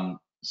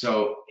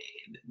 So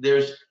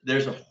there's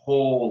a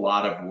whole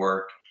lot of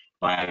work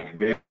by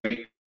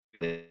very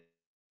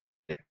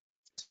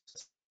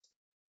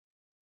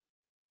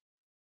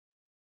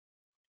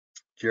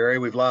Jerry,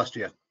 we've lost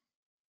you.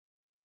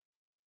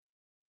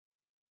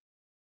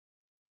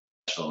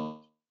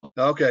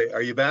 Okay,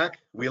 are you back?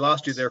 We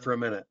lost you there for a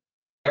minute.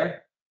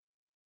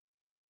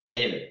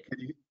 David,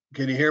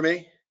 can you hear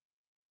me?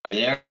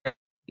 There.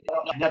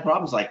 I've had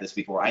problems like this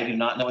before. I do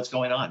not know what's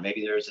going on.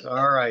 Maybe there's.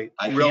 All right.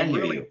 I can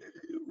hear you.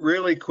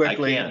 Really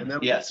quickly. I can. And then,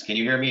 yes. Can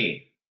you hear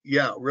me?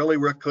 Yeah, really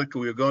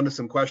quickly. We'll go into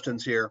some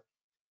questions here,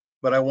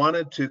 but I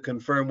wanted to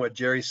confirm what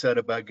Jerry said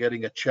about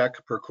getting a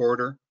check per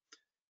quarter.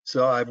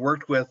 So I've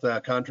worked with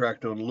a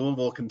contractor in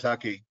Louisville,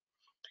 Kentucky,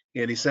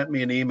 and he sent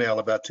me an email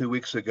about 2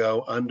 weeks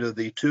ago under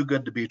the too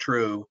good to be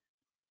true.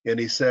 And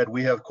he said,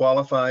 we have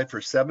qualified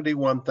for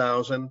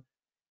 71,000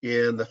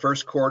 in the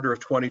first quarter of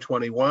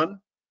 2021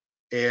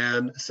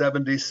 and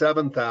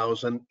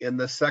 77,000 in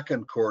the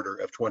second quarter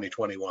of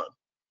 2021.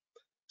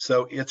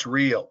 So it's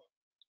real.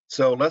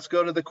 So let's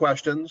go to the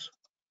questions,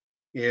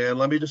 and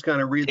let me just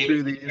kind of read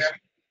through these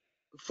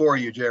for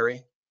you,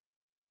 Jerry.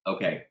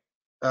 Okay.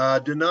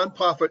 Do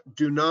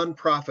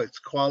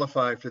nonprofits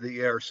qualify for the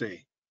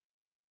ERC?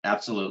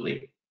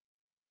 Absolutely.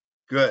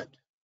 Good.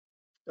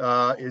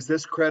 Is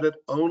this credit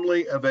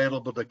only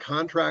available to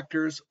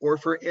contractors or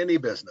for any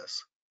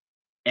business?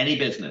 Any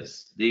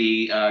business.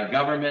 The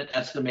government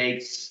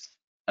estimates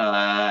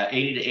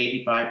 80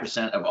 to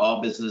 85% of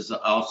all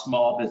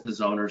small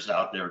business owners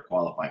out there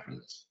qualify for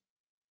this.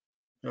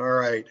 All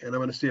right, and I'm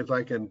going to see if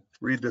I can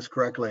read this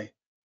correctly.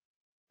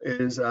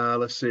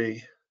 Let's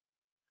see.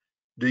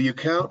 Do you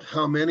count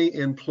how many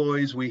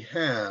employees we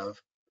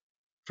have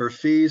for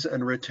fees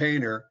and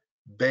retainer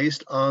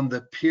based on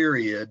the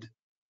period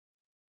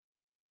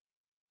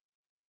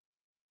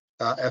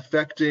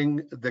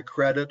affecting the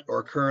credit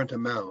or current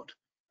amount?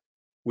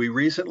 We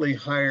recently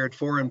hired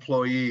 4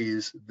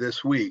 employees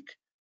this week.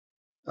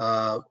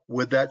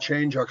 Would that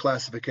change our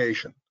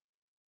classification?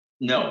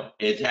 No,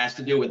 it has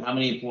to do with how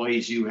many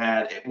employees you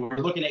had. We're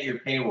looking at your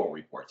payroll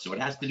report. So it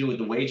has to do with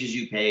the wages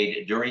you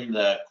paid during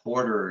the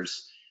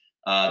quarters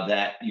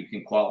that you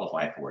can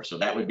qualify for. So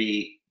that would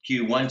be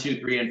Q1,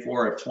 2, 3, and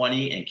 4 of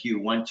 20 and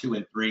Q1, 2,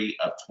 and 3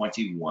 of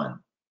 21.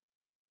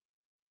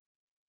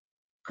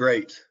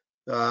 Great.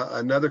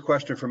 Another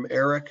question from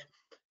Eric.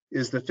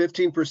 Is the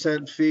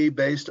 15% fee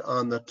based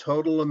on the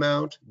total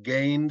amount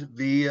gained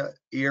via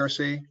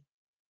ERC?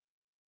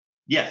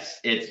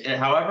 Yes, it's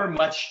however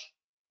much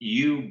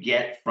you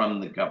get from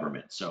the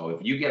government. So if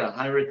you get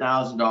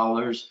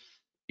 $100,000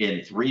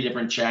 in 3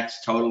 different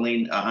checks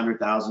totaling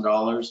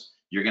 $100,000,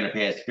 you're going to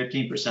pay us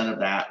 15% of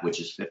that, which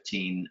is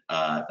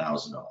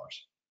 $15,000.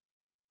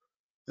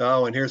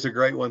 Oh, and here's a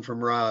great one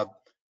from Rob.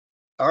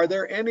 Are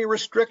there any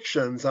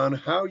restrictions on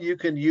how you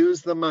can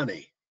use the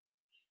money?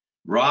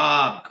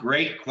 Rob,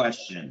 great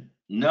question.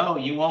 No,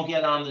 you won't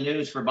get on the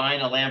news for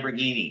buying a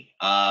Lamborghini,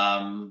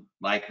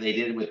 like they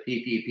did with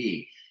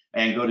PPP,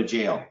 and go to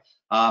jail.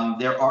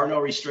 There are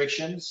no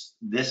restrictions.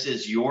 This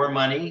is your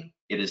money.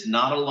 It is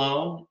not a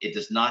loan. It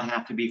does not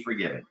have to be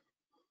forgiven.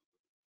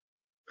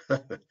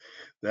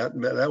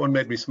 That one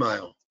made me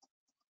smile.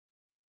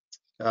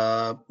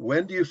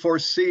 When do you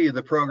foresee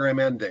the program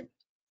ending?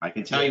 I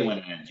can tell you when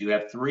it ends. You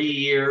have 3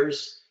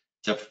 years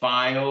to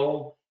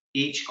file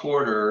each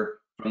quarter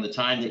from the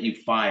time that you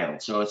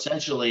filed. So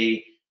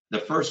essentially, the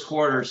first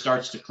quarter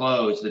starts to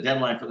close. The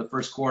deadline for the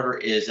first quarter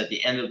is at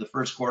the end of the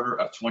first quarter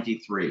of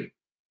 23.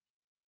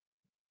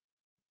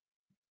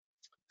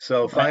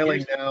 So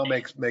filing now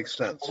makes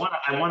sense.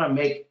 I want to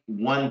make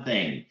one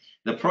thing.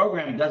 The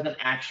program doesn't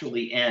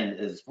actually end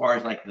as far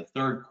as like the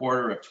third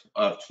quarter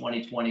of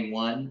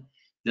 2021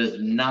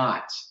 does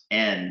not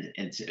end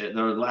until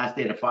the last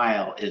day to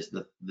file is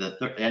the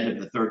end of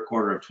the third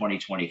quarter of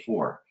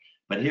 2024.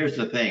 But here's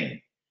the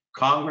thing.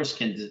 Congress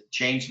can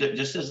change it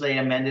just as they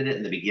amended it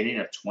in the beginning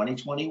of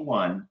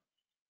 2021.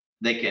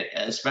 They can,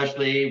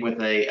 especially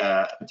with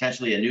a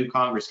potentially a new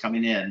Congress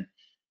coming in,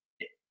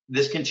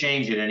 this can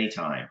change at any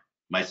time.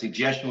 My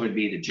suggestion would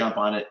be to jump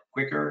on it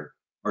quicker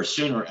or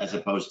sooner as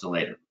opposed to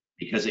later,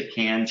 because it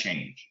can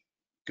change.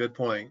 Good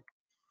point.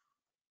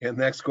 And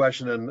next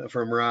question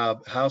from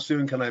Rob, how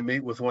soon can I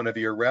meet with one of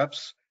your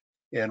reps?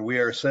 And we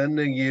are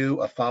sending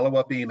you a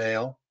follow-up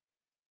email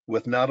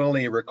with not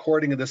only a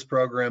recording of this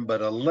program,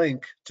 but a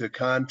link to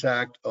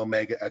contact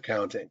Omega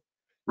Accounting.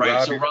 Right,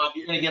 Rob, so Rob,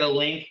 you're gonna get a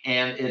link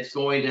and it's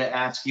going to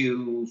ask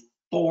you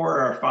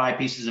 4 or 5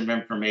 pieces of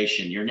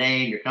information, your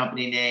name, your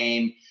company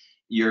name,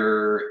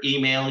 your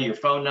email, your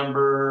phone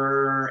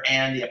number,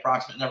 and the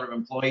approximate number of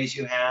employees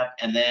you have.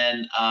 And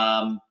then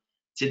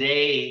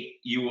today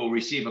you will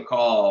receive a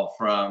call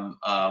from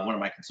one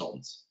of my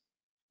consultants.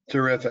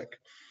 Terrific.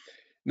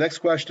 Next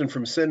question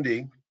from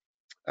Cindy.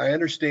 I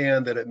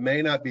understand that it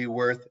may not be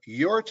worth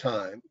your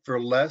time for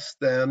less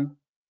than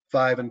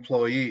 5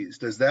 employees.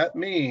 Does that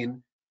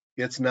mean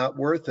it's not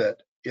worth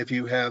it if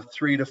you have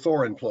 3 to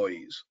 4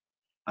 employees?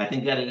 I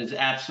think that it is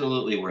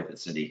absolutely worth it,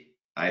 Cindy.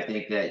 I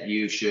think that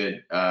you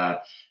should,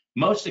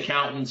 most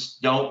accountants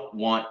don't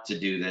want to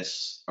do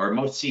this, or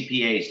most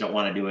CPAs don't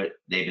want to do it.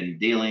 They've been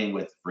dealing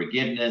with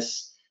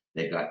forgiveness,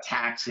 they've got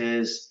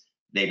taxes,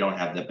 they don't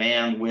have the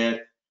bandwidth.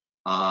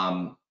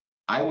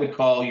 I would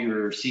call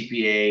your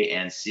CPA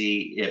and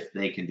see if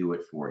they can do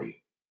it for you.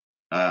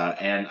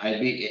 And I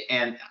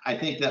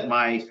think that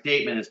my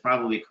statement is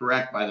probably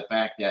correct by the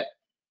fact that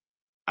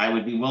I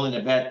would be willing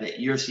to bet that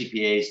your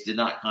CPAs did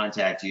not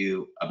contact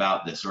you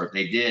about this, or if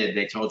they did,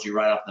 they told you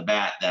right off the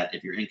bat that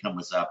if your income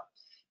was up,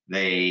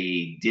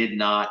 they did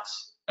not,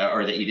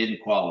 or that you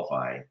didn't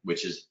qualify,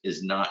 which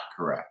is not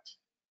correct.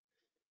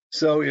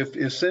 So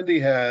if Cindy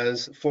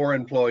has 4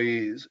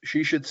 employees,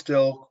 she should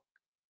still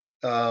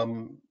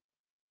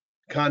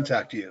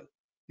contact you.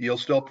 You'll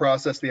still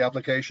process the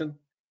application?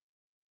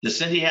 Does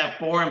Cindy have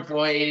 4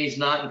 employees,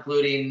 not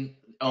including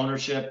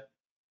ownership?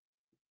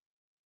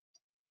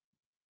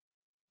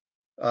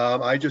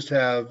 I just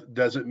have,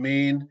 does it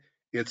mean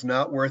it's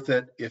not worth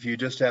it if you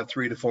just have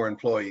 3 to 4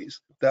 employees?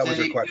 That was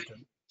your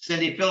question.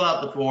 Cindy, fill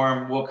out the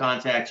form. We'll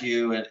contact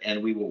you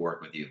and we will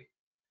work with you.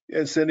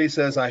 And Cindy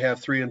says, I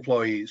have 3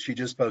 employees. She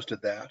just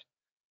posted that.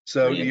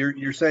 So Brilliant.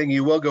 you're saying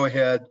you will go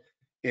ahead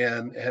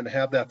and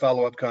have that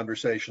follow-up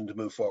conversation to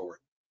move forward.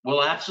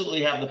 We'll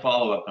absolutely have the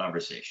follow-up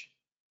conversation.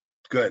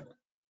 Good.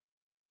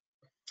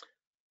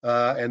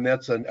 And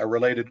that's a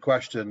related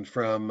question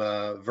from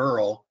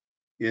Verl.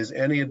 Is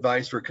any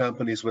advice for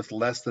companies with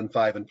less than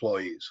 5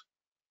 employees?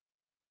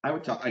 I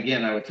would talk to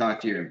your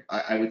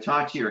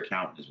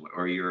accountant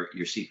or your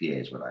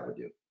CPA is what I would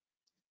do.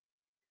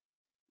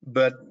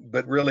 But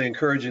really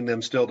encouraging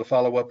them still to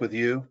follow up with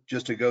you,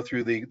 just to go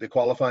through the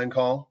qualifying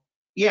call?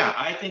 Yeah,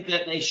 I think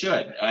that they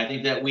should. I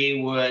think that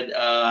we would,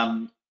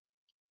 I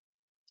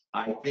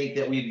think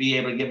that we'd be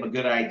able to give them a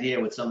good idea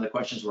with some of the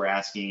questions we're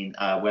asking,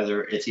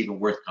 whether it's even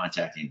worth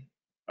contacting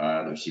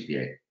their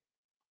CPA.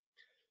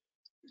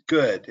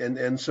 Good.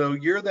 And so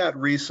you're that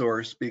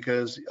resource,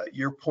 because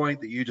your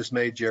point that you just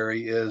made,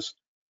 Jerry, is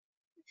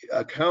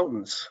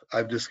accountants,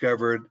 I've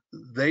discovered,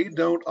 they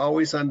don't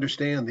always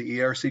understand the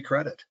ERC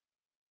credit.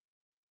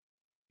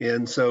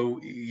 And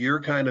so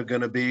you're kind of going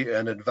to be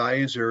an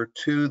advisor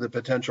to the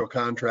potential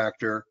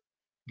contractor,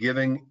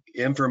 giving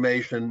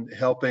information,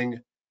 helping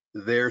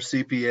their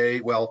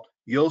CPA. Well,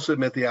 you'll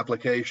submit the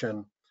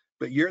application,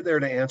 but you're there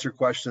to answer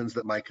questions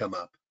that might come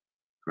up.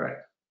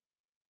 Correct.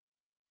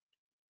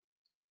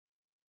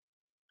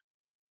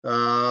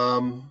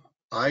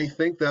 I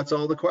think that's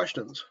all the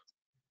questions.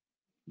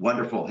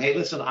 Wonderful. Hey,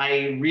 listen,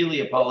 I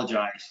really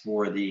apologize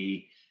for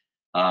the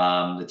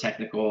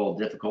technical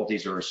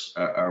difficulties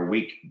or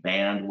weak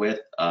bandwidth.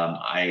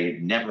 I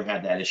never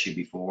had that issue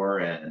before,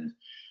 and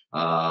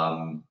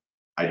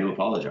I do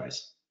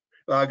apologize.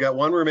 I got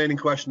one remaining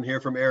question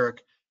here from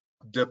Eric.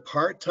 Do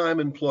part-time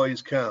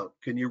employees count?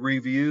 Can you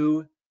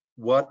review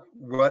which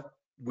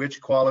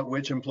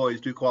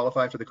employees do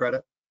qualify for the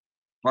credit?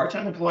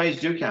 Part-time employees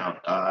do count.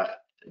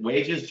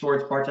 Wages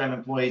towards part-time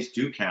employees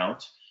do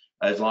count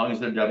as long as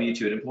they're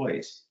W-2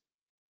 employees.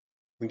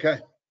 Okay.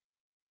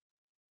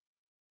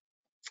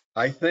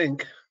 I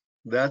think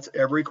that's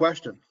every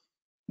question.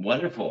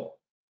 Wonderful.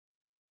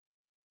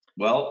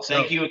 Well,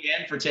 thank So- you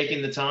again for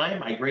taking the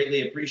time. I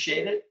greatly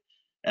appreciate it.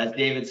 As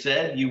David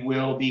said, you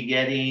will be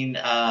getting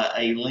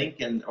a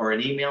link or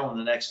an email in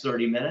the next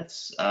 30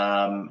 minutes.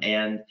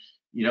 And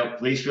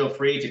please feel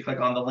free to click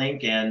on the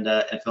link and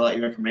fill out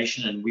your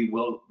information, and we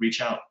will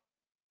reach out.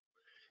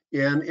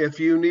 And if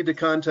you need to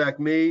contact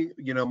me,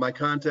 my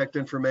contact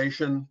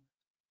information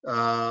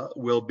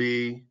will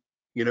be,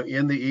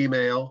 in the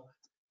email.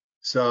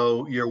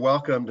 So you're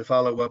welcome to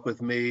follow up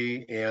with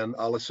me, and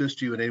I'll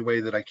assist you in any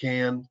way that I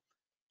can.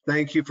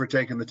 Thank you for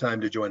taking the time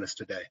to join us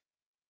today.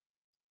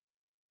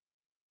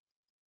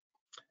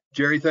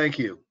 Jerry, thank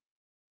you.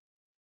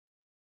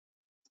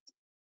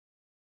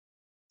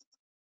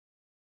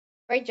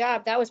 Great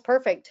job. That was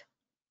perfect.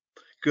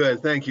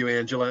 Good. Thank you,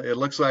 Angela. It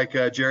looks like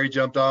Jerry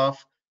jumped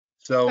off.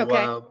 So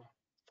Okay.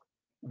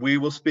 We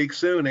will speak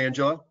soon,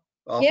 Angela.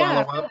 I'll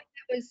Yeah, I follow feel up. like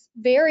that was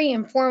very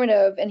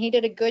informative, and he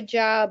did a good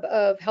job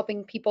of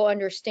helping people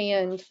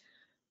understand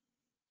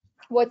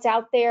what's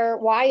out there,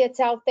 why it's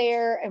out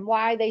there, and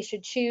why they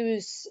should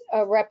choose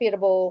a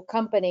reputable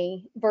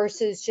company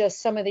versus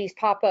just some of these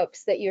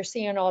pop-ups that you're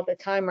seeing all the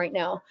time right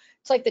now.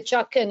 It's like the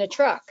chuck in a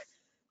truck.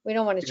 We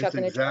don't want to It's chuck in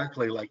a truck.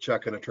 exactly like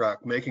chucking a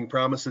truck, making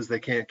promises they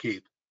can't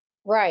keep.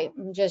 Right.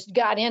 Just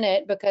got in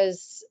it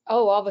because,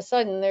 oh, all of a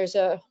sudden there's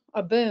a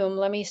boom.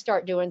 Let me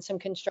start doing some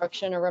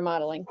construction or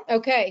remodeling.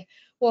 Okay.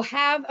 Well,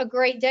 have a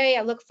great day.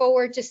 I look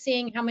forward to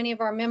seeing how many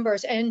of our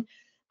members. And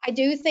I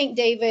do think,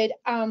 David,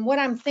 what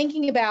I'm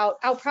thinking about,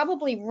 I'll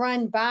probably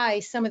run by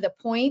some of the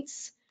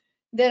points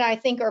that I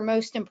think are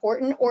most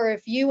important, or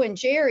if you and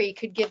Jerry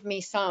could give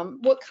me some.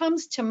 What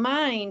comes to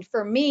mind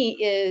for me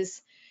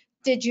is,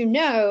 did you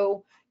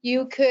know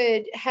you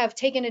could have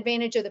taken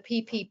advantage of the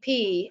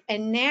PPP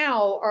and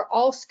now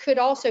could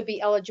also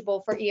be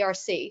eligible for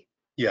ERC?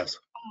 Yes.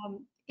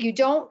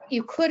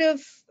 You could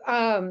have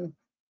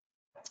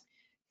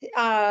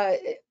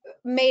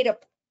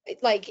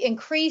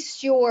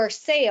increased your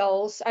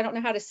sales. I don't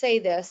know how to say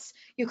this.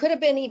 You could have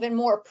been even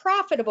more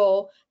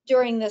profitable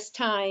during this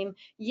time.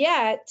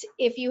 Yet,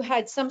 if you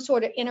had some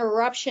sort of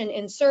interruption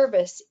in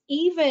service,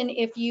 even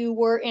if you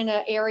were in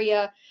an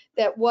area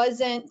that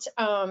wasn't,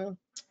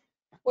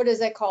 what is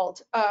that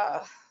called?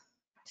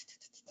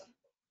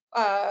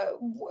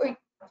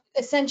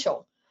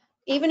 Essential.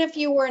 Even if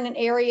you were in an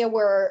area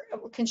where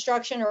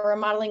construction or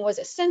remodeling was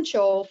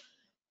essential,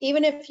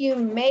 even if you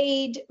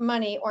made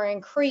money or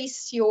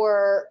increase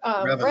your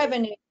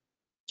revenue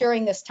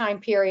during this time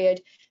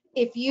period,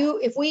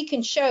 if we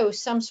can show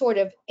some sort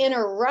of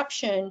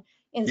interruption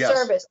in Yes.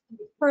 service,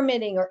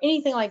 permitting, or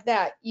anything like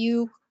that,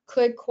 you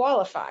could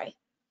qualify.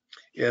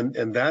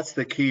 And that's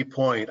the key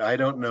point. I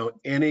don't know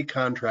any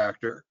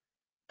contractor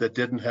that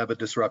didn't have a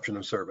disruption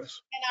of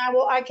service. And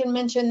I can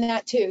mention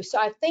that too. So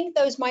I think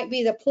those might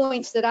be the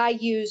points that I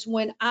use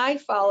when I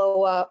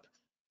follow up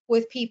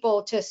with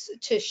people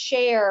to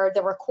share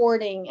the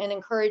recording and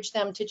encourage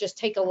them to just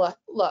take a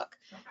look.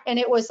 And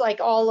it was like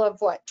all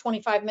of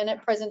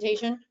 25-minute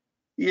presentation?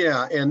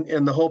 Yeah,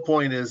 and the whole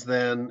point is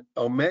then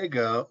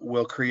Omega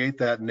will create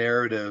that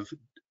narrative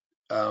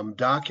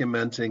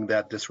documenting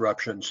that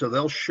disruption. So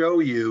they'll show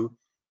you,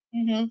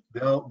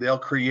 they'll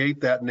create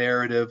that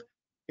narrative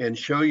and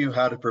show you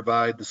how to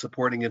provide the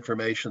supporting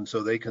information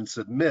so they can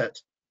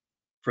submit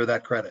for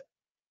that credit.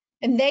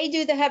 And they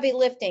do the heavy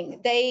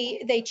lifting.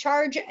 They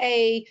charge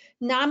a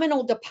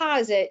nominal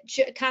deposit,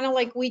 kind of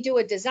like we do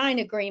a design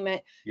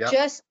agreement,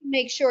 just to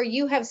make sure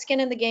you have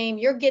skin in the game.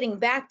 You're getting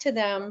back to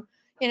them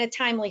in a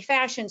timely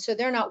fashion, so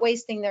they're not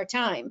wasting their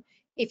time.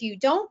 If you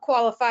don't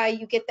qualify,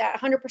 you get that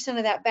 100%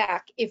 of that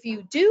back. If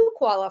you do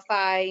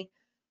qualify,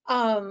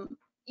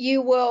 they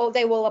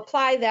will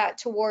apply that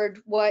toward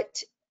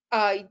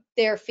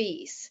their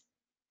fees.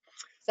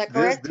 Is that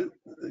correct?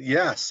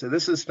 Yes. So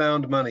this is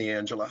found money,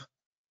 Angela.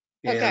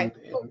 And, okay.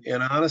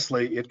 And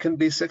honestly, it can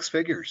be six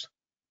figures.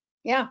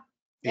 Yeah.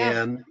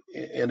 And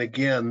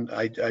again,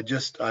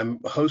 I'm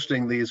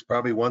hosting these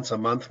probably once a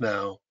month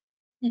now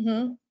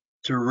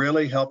to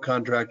really help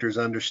contractors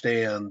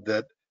understand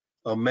that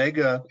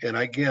Omega, and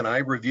again, I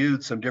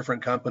reviewed some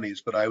different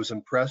companies, but I was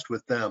impressed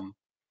with them.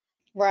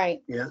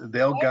 Right. And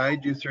they'll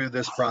guide you through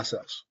this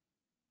process.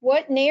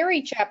 What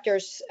NARI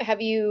chapters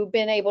have you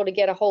been able to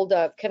get a hold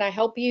of? Can I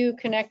help you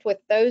connect with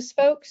those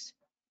folks?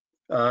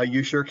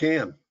 You sure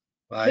can.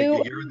 Who are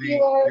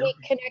you already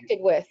connected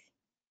with?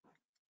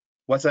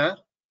 What's that?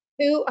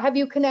 Who have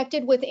you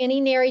connected with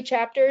any NARI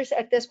chapters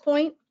at this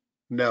point?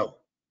 No.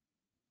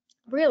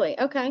 Really?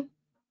 Okay.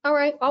 All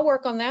right. I'll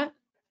work on that.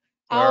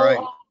 All right.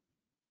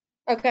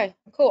 Okay,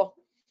 cool.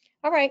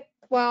 All right.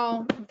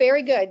 Well,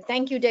 very good.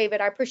 Thank you,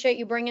 David. I appreciate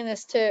you bringing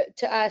this to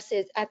us.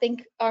 I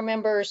think our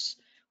members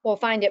will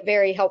find it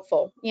very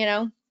helpful, you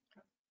know?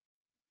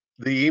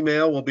 The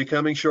email will be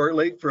coming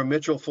shortly from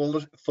Mitchell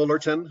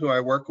Fullerton, who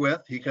I work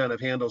with. He kind of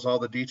handles all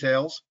the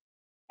details.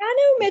 I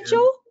know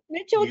Mitchell.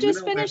 Mitchell You just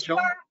know finished Mitchell?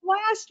 our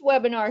last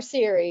webinar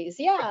series.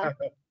 Yeah.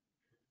 I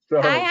So,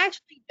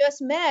 actually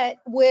just met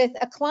with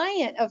a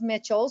client of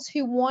Mitchell's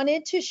who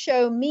wanted to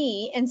show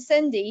me and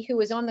Cindy, who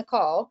was on the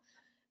call,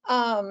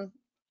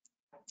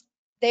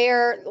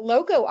 their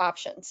logo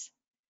options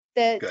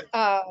that good.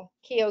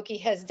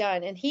 Keoki has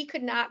done. And he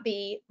could not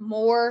be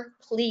more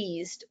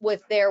pleased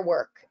with their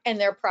work and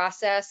their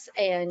process.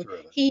 And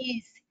Terrific.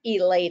 he's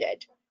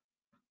elated.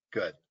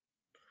 Good.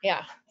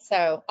 Yeah.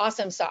 So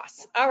awesome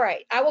sauce. All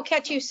right. I will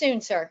catch you soon,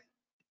 sir.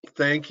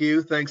 Thank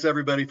you. Thanks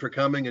everybody for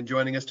coming and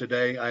joining us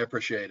today. I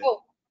appreciate it.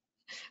 Oh,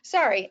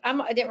 sorry.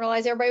 I didn't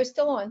realize everybody was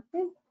still on.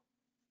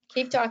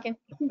 Keep talking.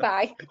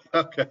 Bye.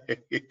 Okay.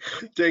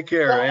 Take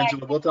care, Well,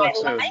 Angela. We'll talk my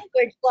soon.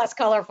 language less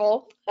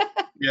colorful.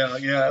 Yeah,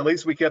 at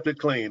least we kept it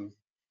clean.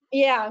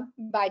 Yeah.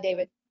 Bye,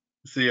 David.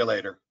 See you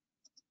later.